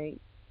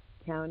 state,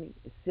 county,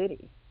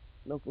 city,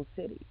 local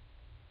city,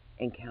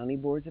 and county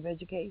boards of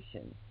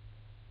education.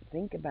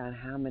 Think about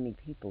how many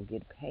people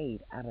get paid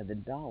out of the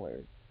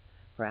dollars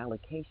for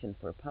allocation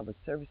for public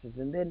services,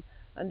 and then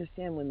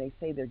understand when they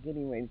say they're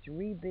getting ready to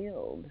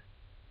rebuild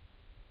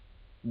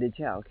the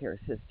child care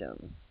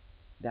system.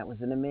 That was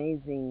an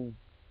amazing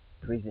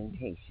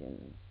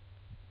presentation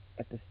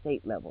at the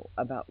state level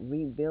about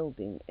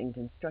rebuilding and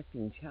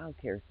constructing child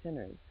care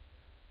centers,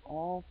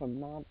 all from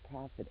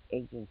nonprofit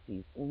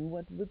agencies. And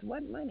with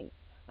what money?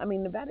 I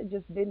mean, Nevada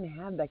just didn't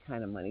have that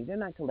kind of money. They're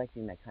not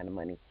collecting that kind of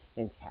money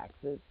in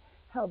taxes.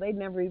 Hell, they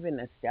never even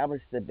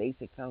established the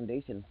basic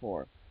foundation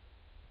for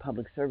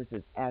public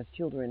services as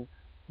children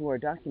who are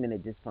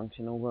documented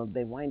dysfunctional. Well,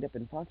 they wind up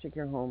in foster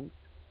care homes,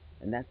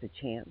 and that's a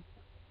chance,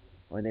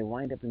 or they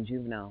wind up in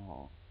juvenile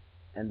hall,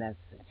 and that's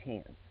a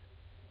chance.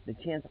 The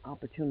chance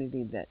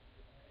opportunity that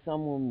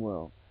someone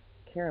will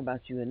care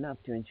about you enough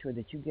to ensure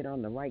that you get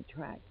on the right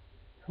track,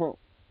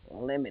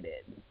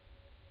 limited.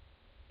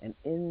 And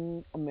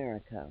in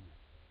America,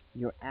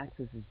 your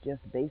access is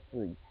just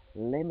basically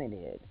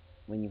limited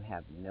when you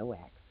have no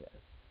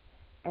access.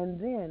 And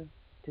then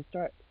to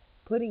start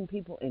putting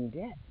people in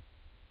debt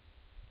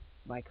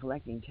by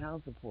collecting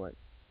child support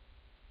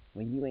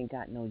when you ain't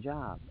got no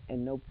job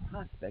and no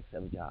prospects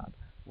of a job.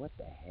 What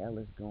the hell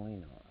is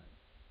going on?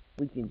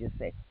 We can just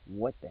say,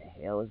 what the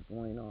hell is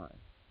going on?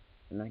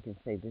 And I can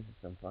say, this is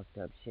some fucked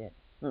up shit.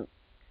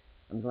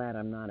 I'm glad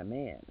I'm not a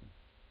man.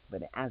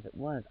 But as it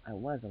was, I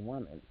was a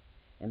woman.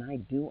 And I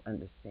do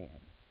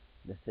understand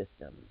the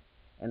system.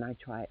 And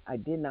I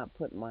did not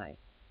put my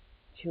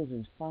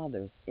children's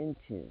fathers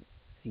into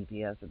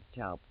CPS or the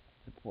Child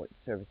Support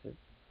Services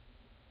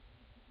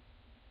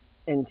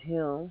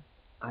until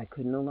I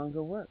could no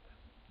longer work.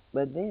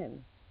 But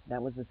then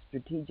that was a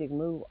strategic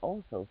move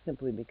also,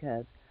 simply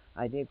because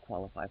I did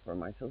qualify for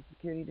my Social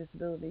Security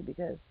disability.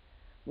 Because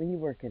when you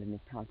work in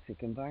a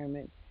toxic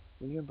environment,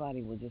 well, your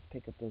body will just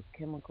pick up those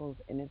chemicals,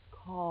 and it's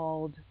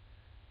called,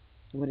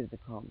 what is it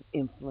called?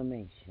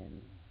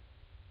 Inflammation.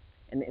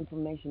 And the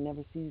inflammation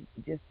never sees,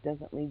 just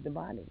doesn't leave the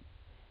body.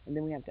 And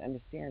then we have to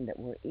understand that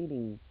we're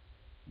eating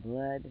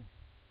blood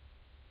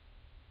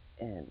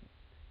and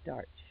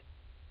starch,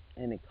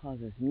 and it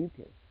causes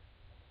mucus.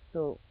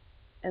 So,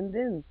 and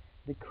then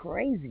the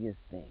craziest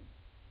thing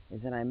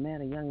is that I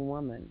met a young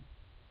woman,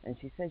 and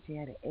she said she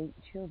had 8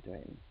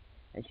 children,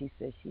 and she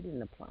said she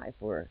didn't apply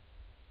for,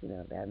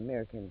 that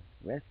American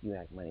Rescue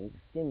Act money, the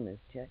stimulus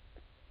check.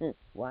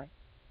 Why?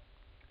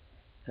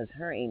 Because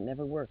her ain't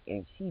never worked,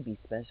 and she be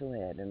special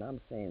ed, and I'm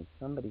saying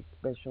somebody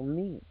special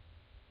me,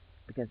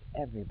 because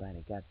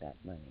everybody got that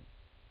money.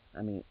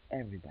 I mean,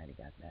 everybody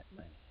got that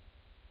money,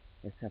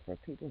 except for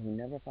people who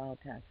never filed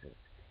taxes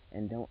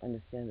and don't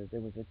understand that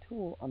there was a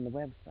tool on the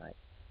website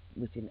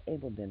which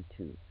enabled them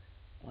to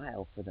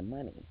file for the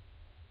money.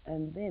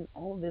 And then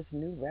all this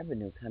new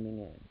revenue coming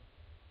in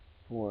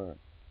for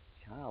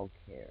child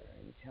care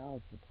and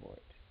child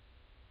support.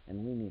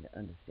 And we need to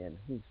understand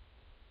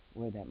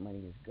where that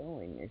money is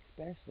going,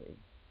 especially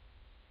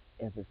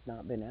if it's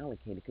not been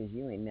allocated because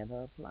you ain't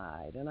never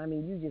applied. And I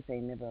mean, you just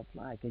ain't never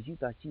applied because you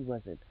thought you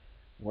wasn't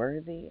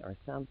worthy or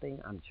something.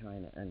 I'm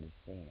trying to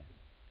understand.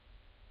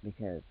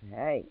 Because,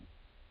 hey,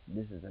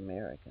 this is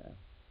America.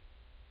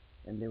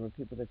 And there were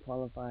people that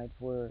qualified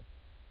for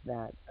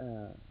that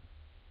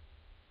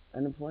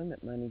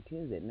unemployment money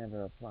too that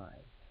never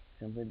applied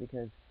simply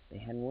because they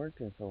hadn't worked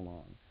in so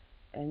long.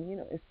 And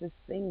it's this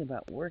thing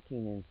about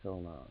working in so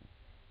long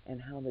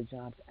and how the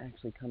jobs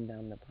actually come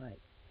down the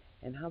pike.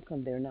 And how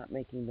come they're not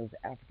making those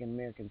African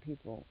American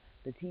people,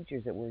 the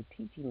teachers that were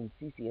teaching in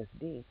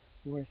CCSD,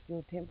 who are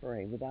still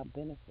temporary without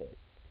benefits?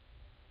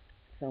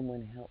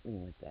 Someone help me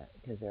with that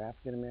because they're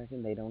African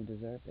American, they don't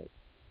deserve it.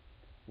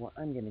 Well,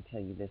 I'm going to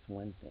tell you this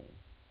one thing.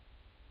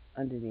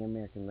 Under the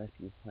American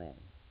Rescue Plan,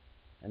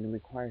 and the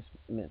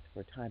requirements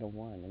for Title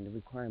I, and the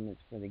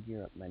requirements for the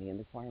Gear Up money, and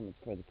the requirements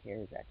for the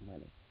CARES Act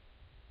money.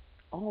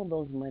 All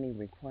those money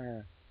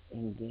require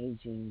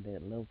engaging the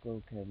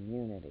local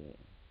community.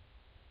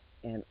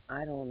 And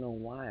I don't know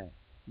why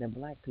the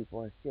black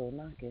people are still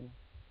knocking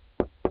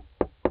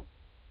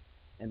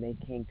and they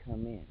can't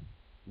come in.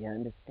 You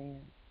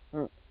understand?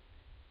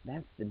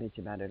 That's the bitch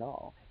about it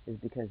all, is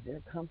because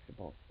they're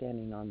comfortable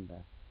standing on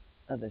the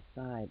other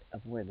side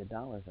of where the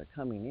dollars are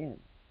coming in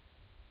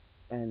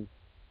and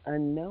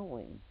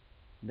unknowing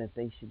that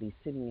they should be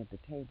sitting at the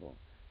table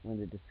when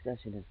the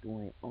discussion is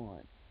going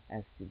on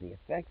as to the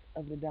effects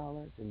of the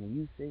dollars and the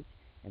usage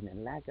and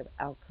the lack of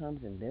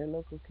outcomes in their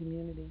local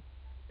community,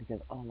 because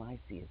all I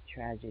see is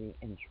tragedy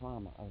and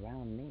trauma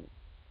around me.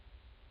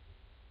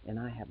 And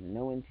I have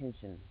no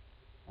intention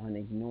on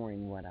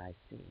ignoring what I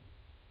see,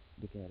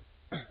 because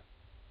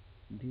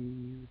do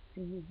you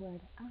see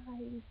what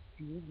I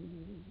see?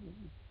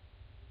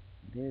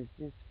 There's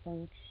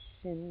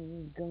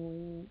dysfunction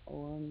going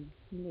on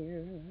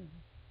here,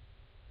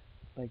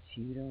 but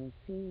you don't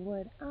see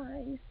what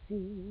I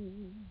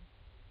see.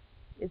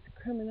 It's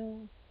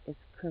criminal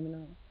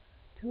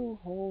to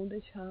hold a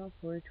child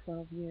for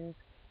 12 years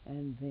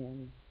and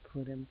then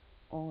put him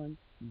on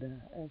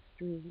the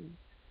streets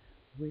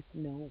with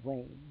no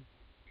way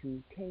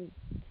to take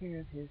care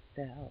of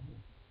himself.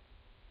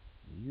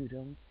 You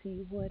don't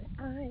see what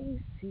I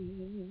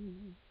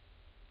see.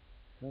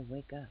 So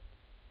wake up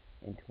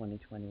in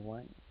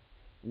 2021.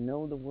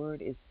 Know the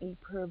word is e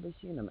pluribus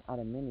unum. Out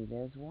of many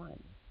there's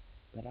one,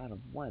 but out of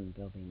one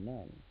there'll be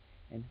none.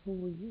 And who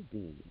will you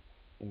be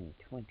in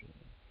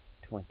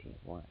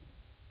 2021?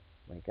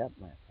 Wake up,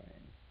 my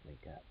friend.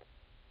 Wake up.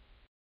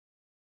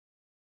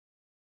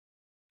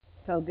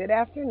 So good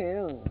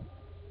afternoon.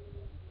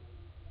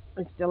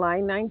 It's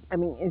July 9th. I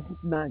mean, it's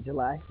not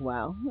July.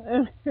 Wow.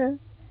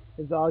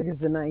 It's August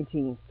the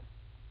 19th.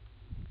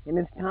 And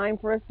it's time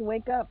for us to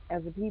wake up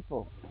as a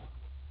people.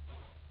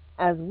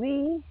 As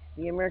we,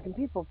 the American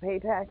people, pay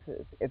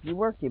taxes. If you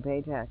work, you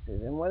pay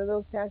taxes. And what do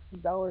those tax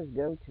dollars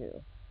go to?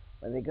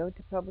 Well, they go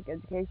to public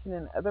education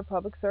and other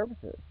public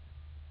services.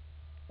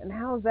 And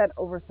how is that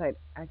oversight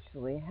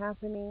actually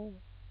happening?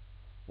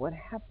 What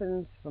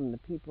happens from the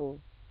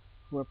people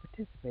who are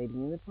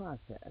participating in the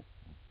process?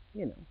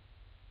 You know,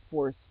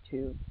 forced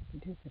to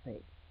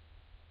participate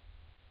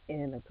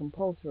in a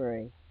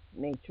compulsory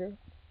nature,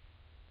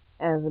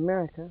 as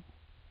America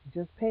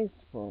just pays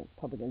for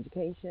public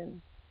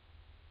education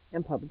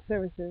and public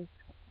services.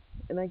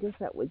 And I guess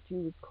that what you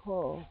would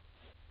call,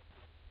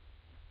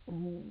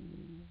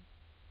 um,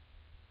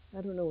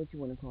 I don't know what you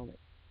want to call it.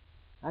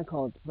 I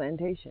call it the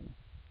plantation.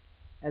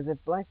 As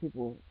if black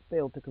people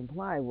fail to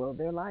comply, well,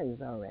 their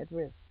lives are at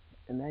risk.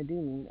 And I do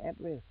mean at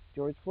risk.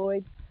 George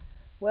Floyd,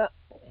 well,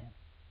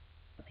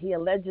 he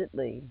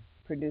allegedly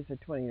produced a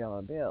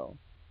 $20 bill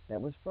that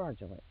was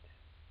fraudulent.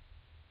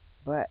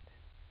 But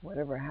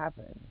whatever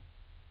happened,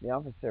 the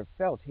officer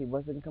felt he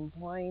wasn't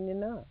complying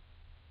enough.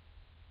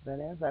 But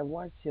as I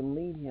watched him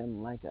lead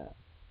him like a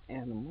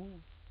animal,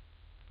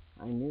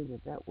 I knew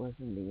that that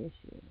wasn't the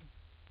issue.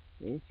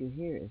 The issue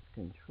here is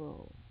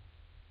control,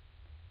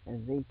 as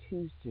they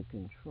choose to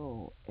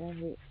control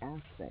every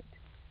aspect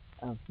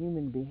of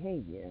human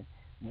behavior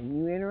when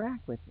you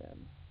interact with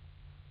them.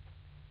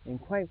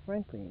 And quite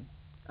frankly,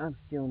 I'm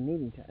still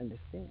needing to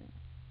understand,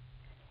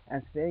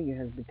 as failure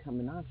has become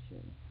an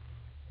option.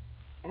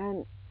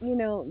 And,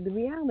 the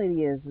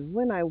reality is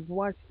when I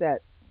watched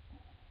that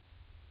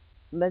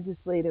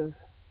legislative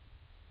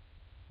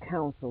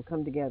council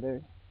come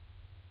together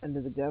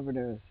under the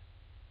governor's,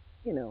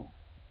 you know,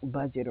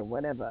 budget or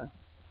whatever,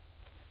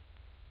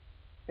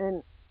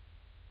 and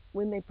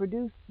when they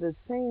produced the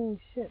same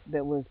shit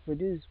that was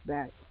produced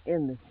back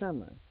in the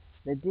summer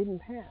that didn't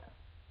pass,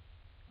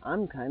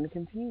 I'm kind of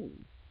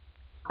confused.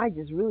 I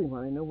just really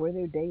want to know where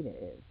their data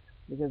is.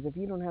 Because if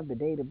you don't have the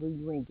data, boo,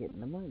 you ain't getting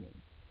the money.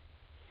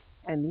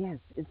 And yes,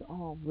 it's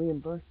all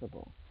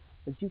reimbursable.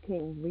 But you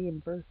can't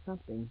reimburse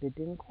something that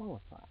didn't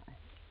qualify.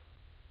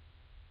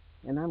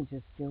 And I'm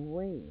just still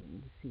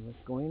waiting to see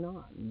what's going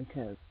on.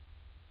 Because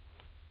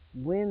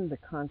when the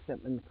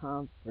concept and the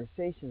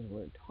conversations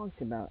were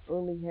talked about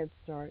early Head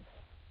Start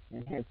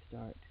and Head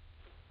Start,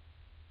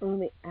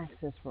 early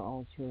access for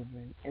all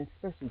children, and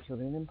especially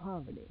children in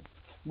poverty.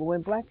 But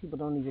when black people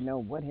don't even know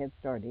what Head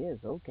Start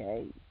is,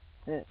 okay,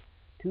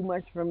 too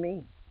much for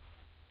me,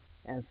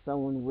 as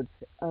someone would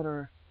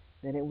utter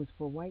that it was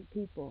for white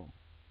people.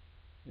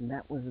 And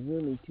that was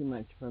really too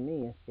much for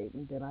me, a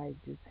statement that I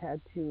just had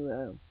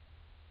to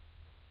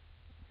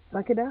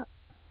suck it up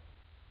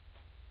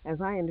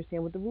as I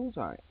understand what the rules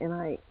are. And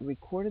I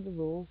recorded the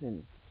rules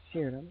and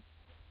shared them.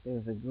 There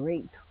was a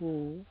great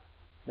tool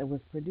that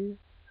was produced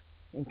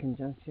in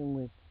conjunction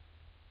with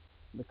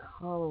the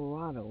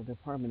Colorado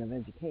Department of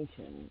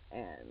Education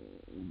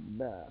and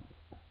the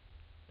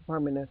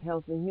Department of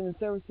Health and Human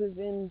Services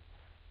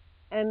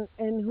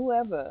and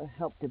whoever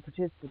helped to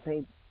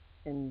participate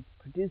and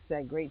produce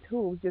that great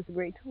tool. It was just a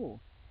great tool.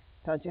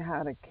 Taught you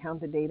how to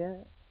count the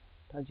data,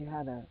 taught you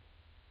how to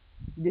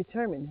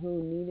determine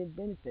who needed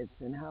benefits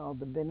and how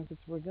the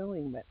benefits were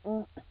going.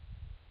 But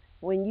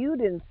when you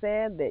done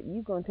said that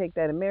you're going to take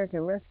that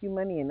American Rescue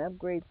money and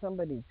upgrade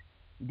somebody's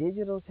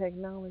digital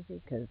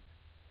technology,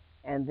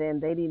 and then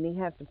they didn't even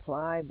have to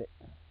apply, but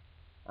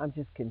I'm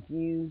just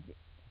confused.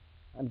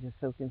 I'm just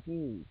so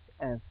confused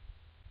as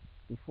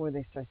before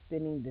they start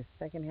spending the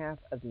second half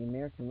of the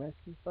American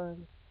Rescue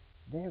Fund,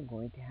 they're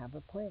going to have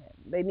a plan.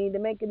 They need to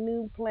make a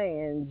new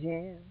plan,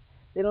 Jan.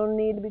 They don't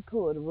need to be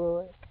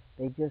corduroy.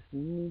 They just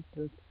need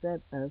to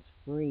set us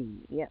free.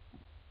 Yep.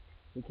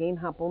 We can't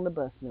hop on the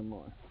bus no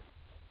more.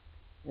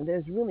 And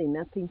there's really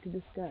nothing to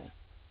discuss.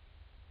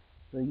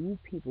 So you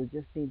people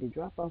just need to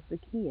drop off the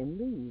key and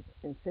leave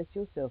and set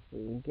yourself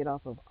free and get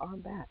off of our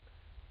backs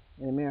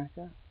in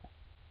America.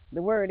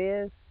 The word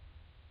is,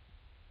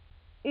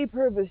 E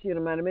purpose you,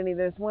 no matter many,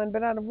 there's one,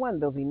 but out of one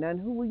there'll be none.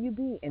 Who will you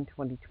be in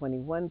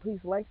 2021? Please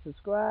like,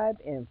 subscribe,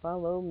 and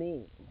follow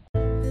me.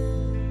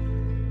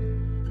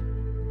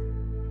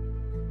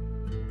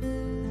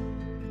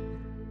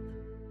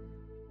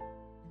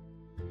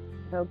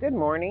 So good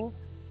morning.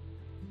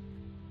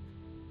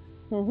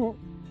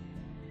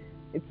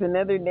 It's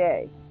another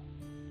day.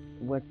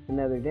 What's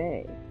another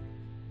day?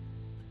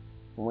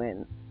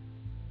 When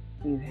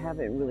you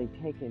haven't really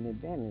taken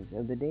advantage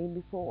of the day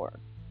before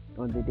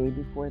or the day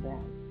before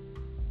that.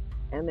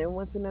 And then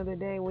what's another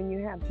day when you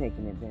have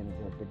taken advantage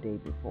of the day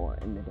before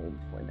and the day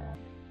before that?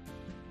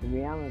 The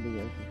reality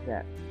is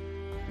that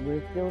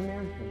we're still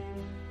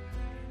Americans.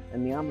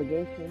 And the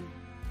obligation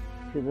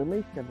to the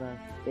least of us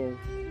is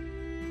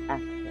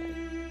access.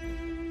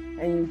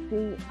 And you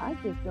see, I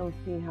just don't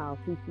see how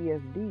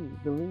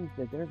CCSD believes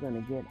that they're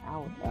going to get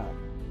out of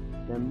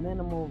the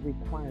minimal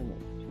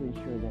requirements to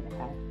ensure that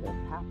access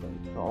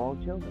happens for all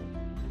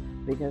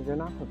children, because they're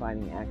not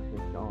providing access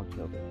to all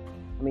children.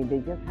 I mean, they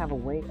just have a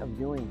way of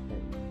doing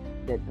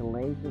things that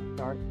delays the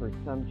start for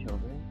some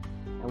children,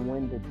 and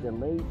when the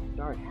delayed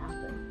start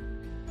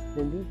happens,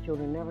 then these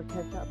children never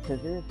catch up,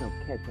 because there is no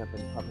catch up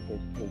in public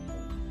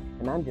education.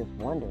 And I'm just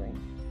wondering,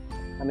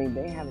 I mean,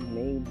 they haven't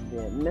made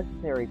the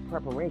necessary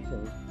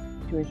preparations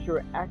to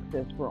ensure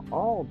access for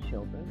all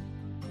children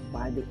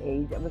by the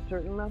age of a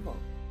certain level.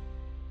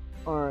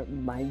 Or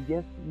by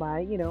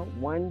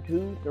 1,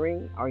 2,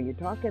 3. Are you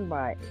talking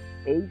by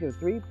age of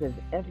 3? Because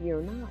if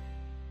you're not,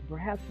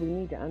 perhaps we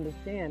need to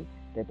understand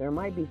that there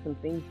might be some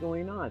things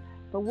going on.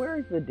 But where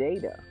is the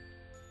data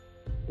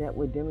that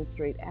would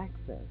demonstrate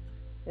access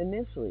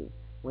initially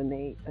when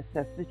they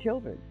assess the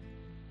children?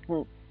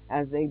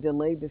 As they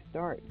delayed the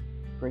start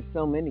for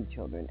so many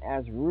children,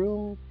 as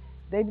rooms,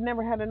 they've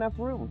never had enough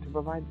room to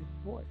provide the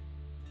support.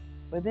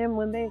 But then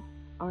when they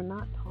are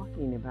not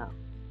talking about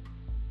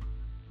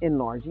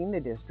enlarging the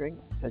district,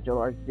 such a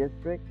large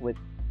district with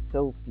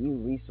so few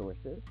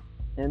resources,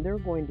 and they're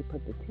going to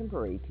put the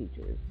temporary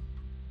teachers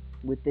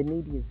with the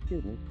neediest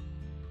students.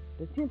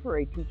 The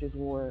temporary teachers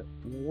were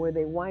where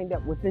they wind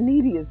up with the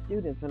neediest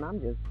students, and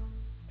I'm just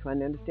trying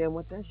to understand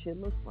what that shit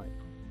looks like.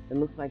 It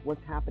looks like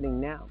what's happening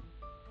now,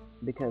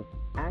 because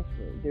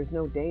actually there's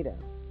no data.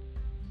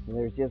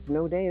 There's just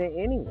no data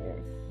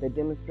anywhere that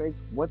demonstrates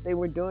what they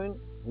were doing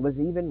was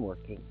even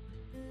working.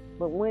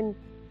 But when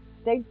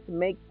states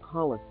make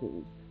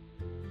policies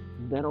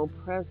that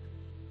oppress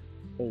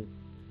a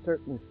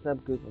certain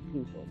subgroup of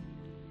people,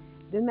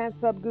 then that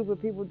subgroup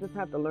of people just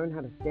have to learn how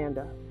to stand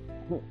up.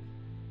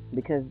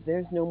 Because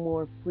there's no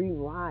more free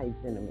rides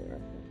in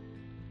America,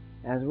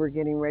 as we're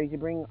getting ready to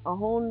bring a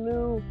whole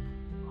new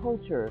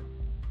culture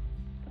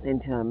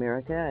into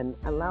America and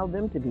allow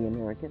them to be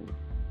Americans.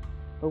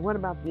 But what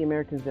about the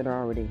Americans that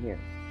are already here?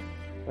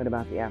 What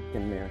about the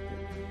African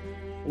Americans?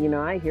 You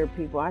know, I heard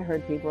people,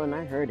 and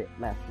I heard it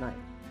last night.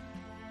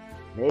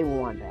 They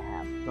want to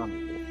have some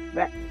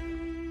respect.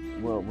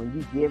 Well, when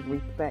you give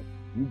respect,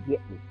 you get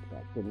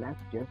respect, and that's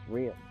just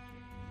real.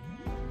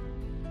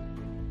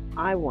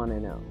 I want to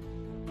know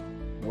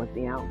what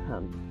the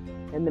outcomes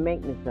and the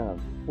maintenance of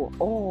for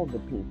all the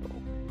people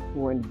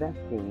who are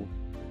investing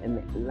in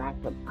the lack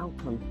of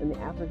outcomes in the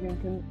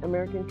African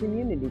American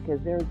community,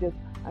 because there's just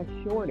a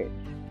shortage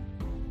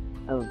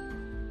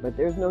but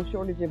there's no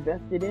shortage of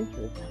vested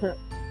interest.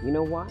 You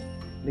know why?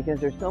 Because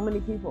there's so many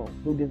people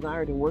who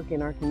desire to work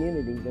in our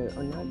community that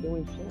are not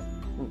doing shit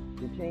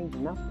to change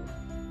nothing.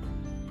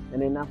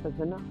 And enough is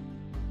enough.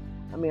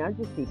 I mean, I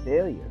just see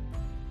failure.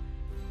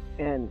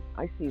 And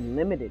I see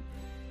limited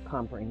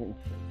comprehension.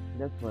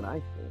 That's what I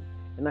see.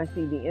 And I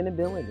see the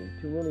inability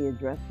to really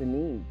address the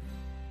needs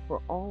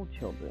for all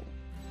children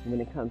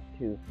when it comes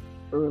to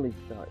early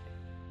start.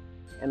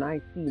 And I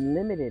see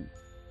limited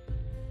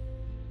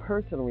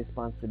personal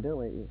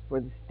responsibility for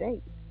the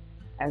state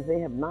as they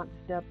have not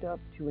stepped up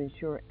to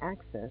ensure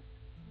access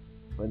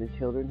for the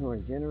children who are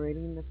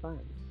generating the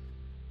funds.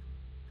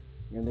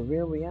 And the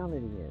real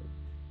reality is,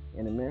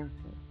 in America,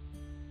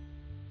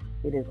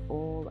 it is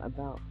all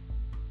about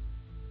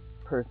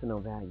personal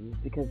values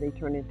because they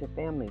turn into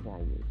family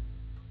values.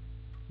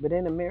 But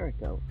in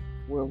America,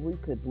 where we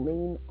could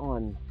lean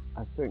on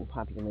a certain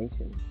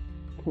population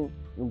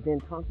and then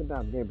talk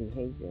about their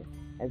behavior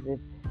as if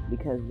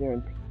because their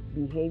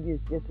behaviors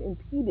just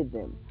impeded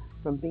them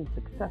from being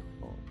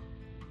successful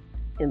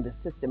in the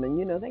system.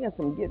 And they got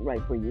some get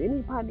right for you.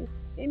 Anybody,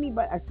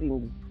 I've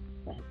seen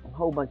a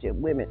whole bunch of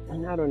women,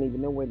 and I don't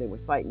even know where they were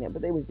fighting at,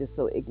 but they was just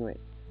so ignorant.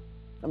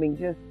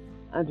 Just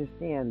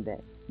understand that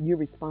you're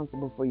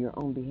responsible for your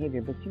own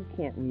behavior, but you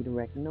can't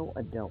redirect no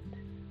adult.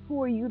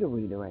 Who are you to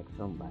redirect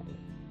somebody?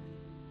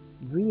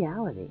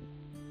 Reality.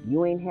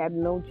 You ain't had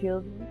no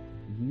children.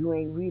 You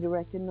ain't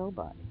redirected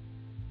nobody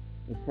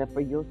except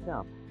for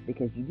yourself,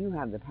 because you do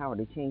have the power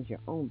to change your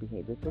own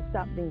behavior. So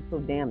stop being so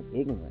damn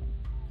ignorant.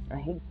 I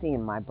hate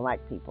seeing my black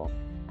people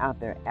out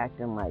there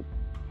acting like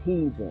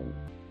heathens,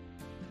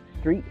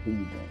 street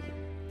heathens.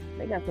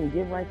 They got some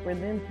get right for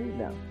them too,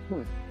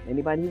 though.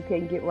 Anybody who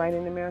can't get right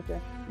in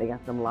America, they got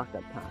some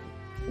lockup time.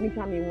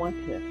 Anytime you want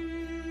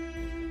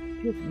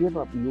to just give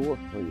up your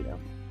freedom,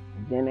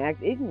 then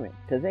act ignorant,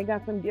 because they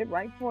got some get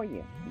right for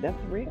you. That's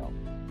real.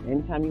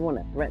 Anytime you want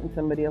to threaten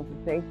somebody else's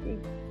safety,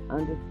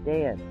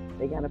 understand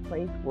they got a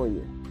place for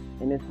you,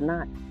 and it's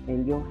not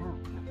in your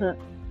house.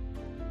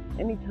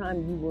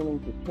 Anytime you're willing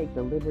to take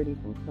the liberty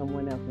from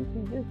someone else,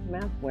 and see, this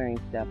mask wearing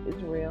stuff is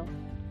real.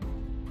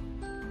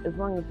 As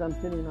long as I'm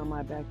sitting on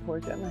my back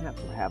porch, I don't have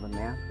to have a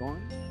mask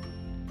on.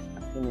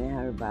 I'm sitting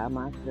here by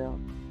myself,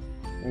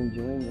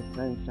 enjoying the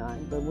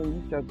sunshine. But when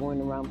you start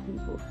going around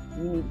people,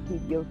 you need to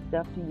keep your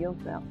stuff to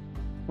yourself.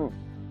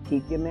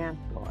 Keep your mask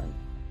on.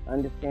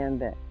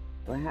 Understand that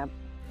perhaps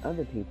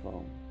other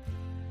people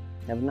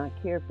have not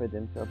cared for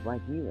themselves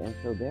like you, and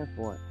so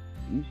therefore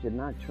you should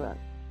not trust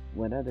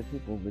what other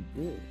people would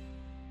do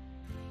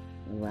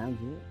around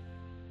you.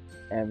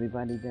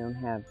 Everybody don't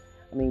have,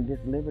 this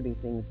liberty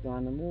thing has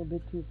gone a little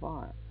bit too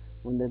far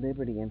when the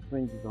liberty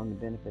infringes on the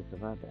benefits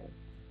of others.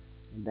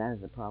 And that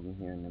is a problem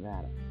here in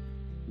Nevada,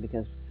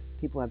 because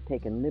people have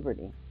taken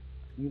liberty,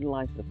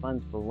 utilized the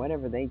funds for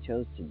whatever they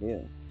chose to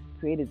do,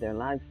 created their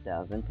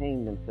lifestyles, and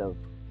paying themselves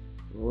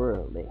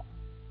royally.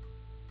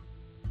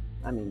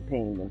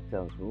 Paying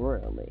themselves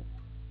royally.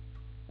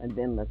 And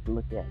then let's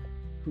look at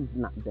who's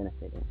not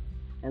benefiting.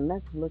 And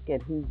let's look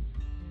at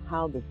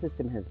how the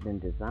system has been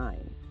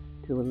designed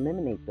to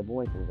eliminate the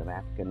voices of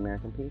African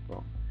American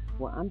people.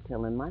 Well, I'm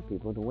telling my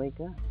people to wake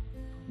up.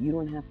 You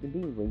don't have to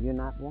be where you're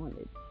not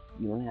wanted.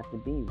 You don't have to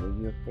be where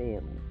you're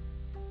failing.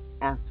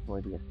 Ask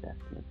for the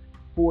assessments.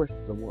 Force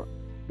the work,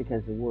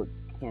 because the work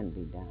can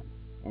be done,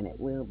 and it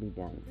will be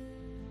done.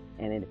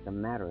 And it's a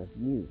matter of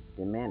you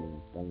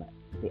demanding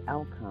the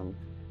outcomes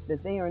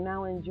that they are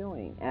now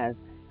enjoying, as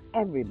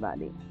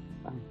everybody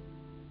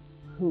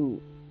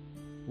who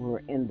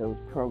were in those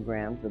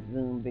programs of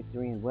Zoom,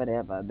 Victory, and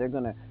whatever, they're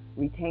going to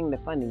retain the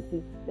funding.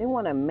 See, they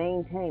want to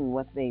maintain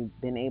what they've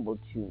been able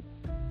to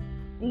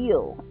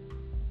steal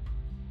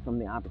from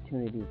the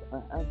opportunities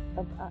of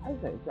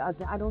others.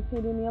 I don't see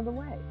it any other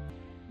way.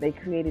 They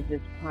created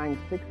this Prime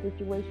 6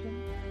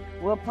 situation.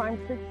 Well, Prime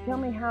 6, tell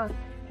me how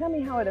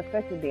it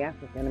affected the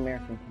African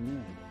American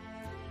community.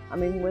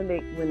 When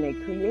they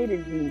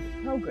created these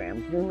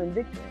programs, Zoom and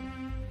Victory,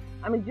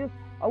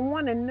 I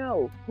want to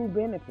know who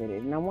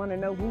benefited, and I want to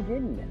know who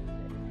didn't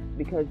benefit,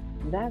 because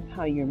that's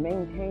how you're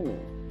maintaining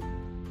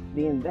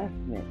the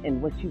investment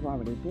in what you've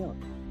already built.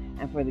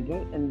 And for the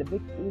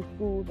Victory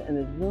schools and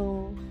the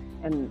Zoom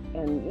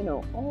and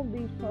all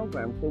these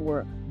programs that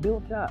were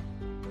built up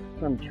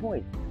from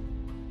choice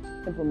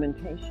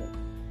implementation.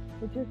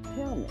 But just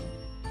tell me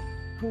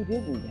who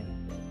didn't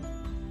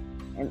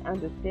benefit, and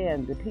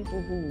understand the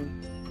people who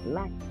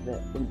lacked the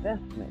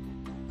investment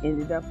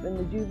ended up in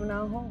the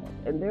juvenile halls,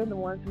 and they're the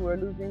ones who are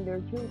losing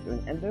their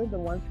children, and they're the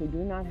ones who do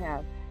not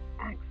have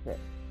access.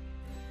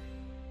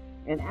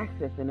 And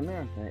access in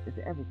America is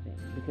everything,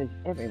 because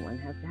everyone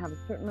has to have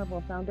a certain level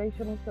of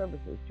foundational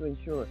services to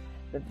ensure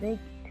that they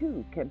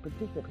too can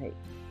participate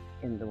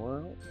in the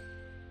world.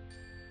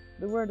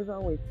 The word is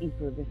always e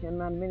provision.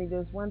 Not many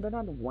there's one, but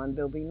out of one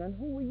there'll be none.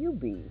 Who will you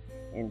be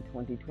in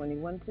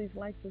 2021? Please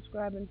like,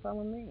 subscribe, and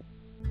follow me.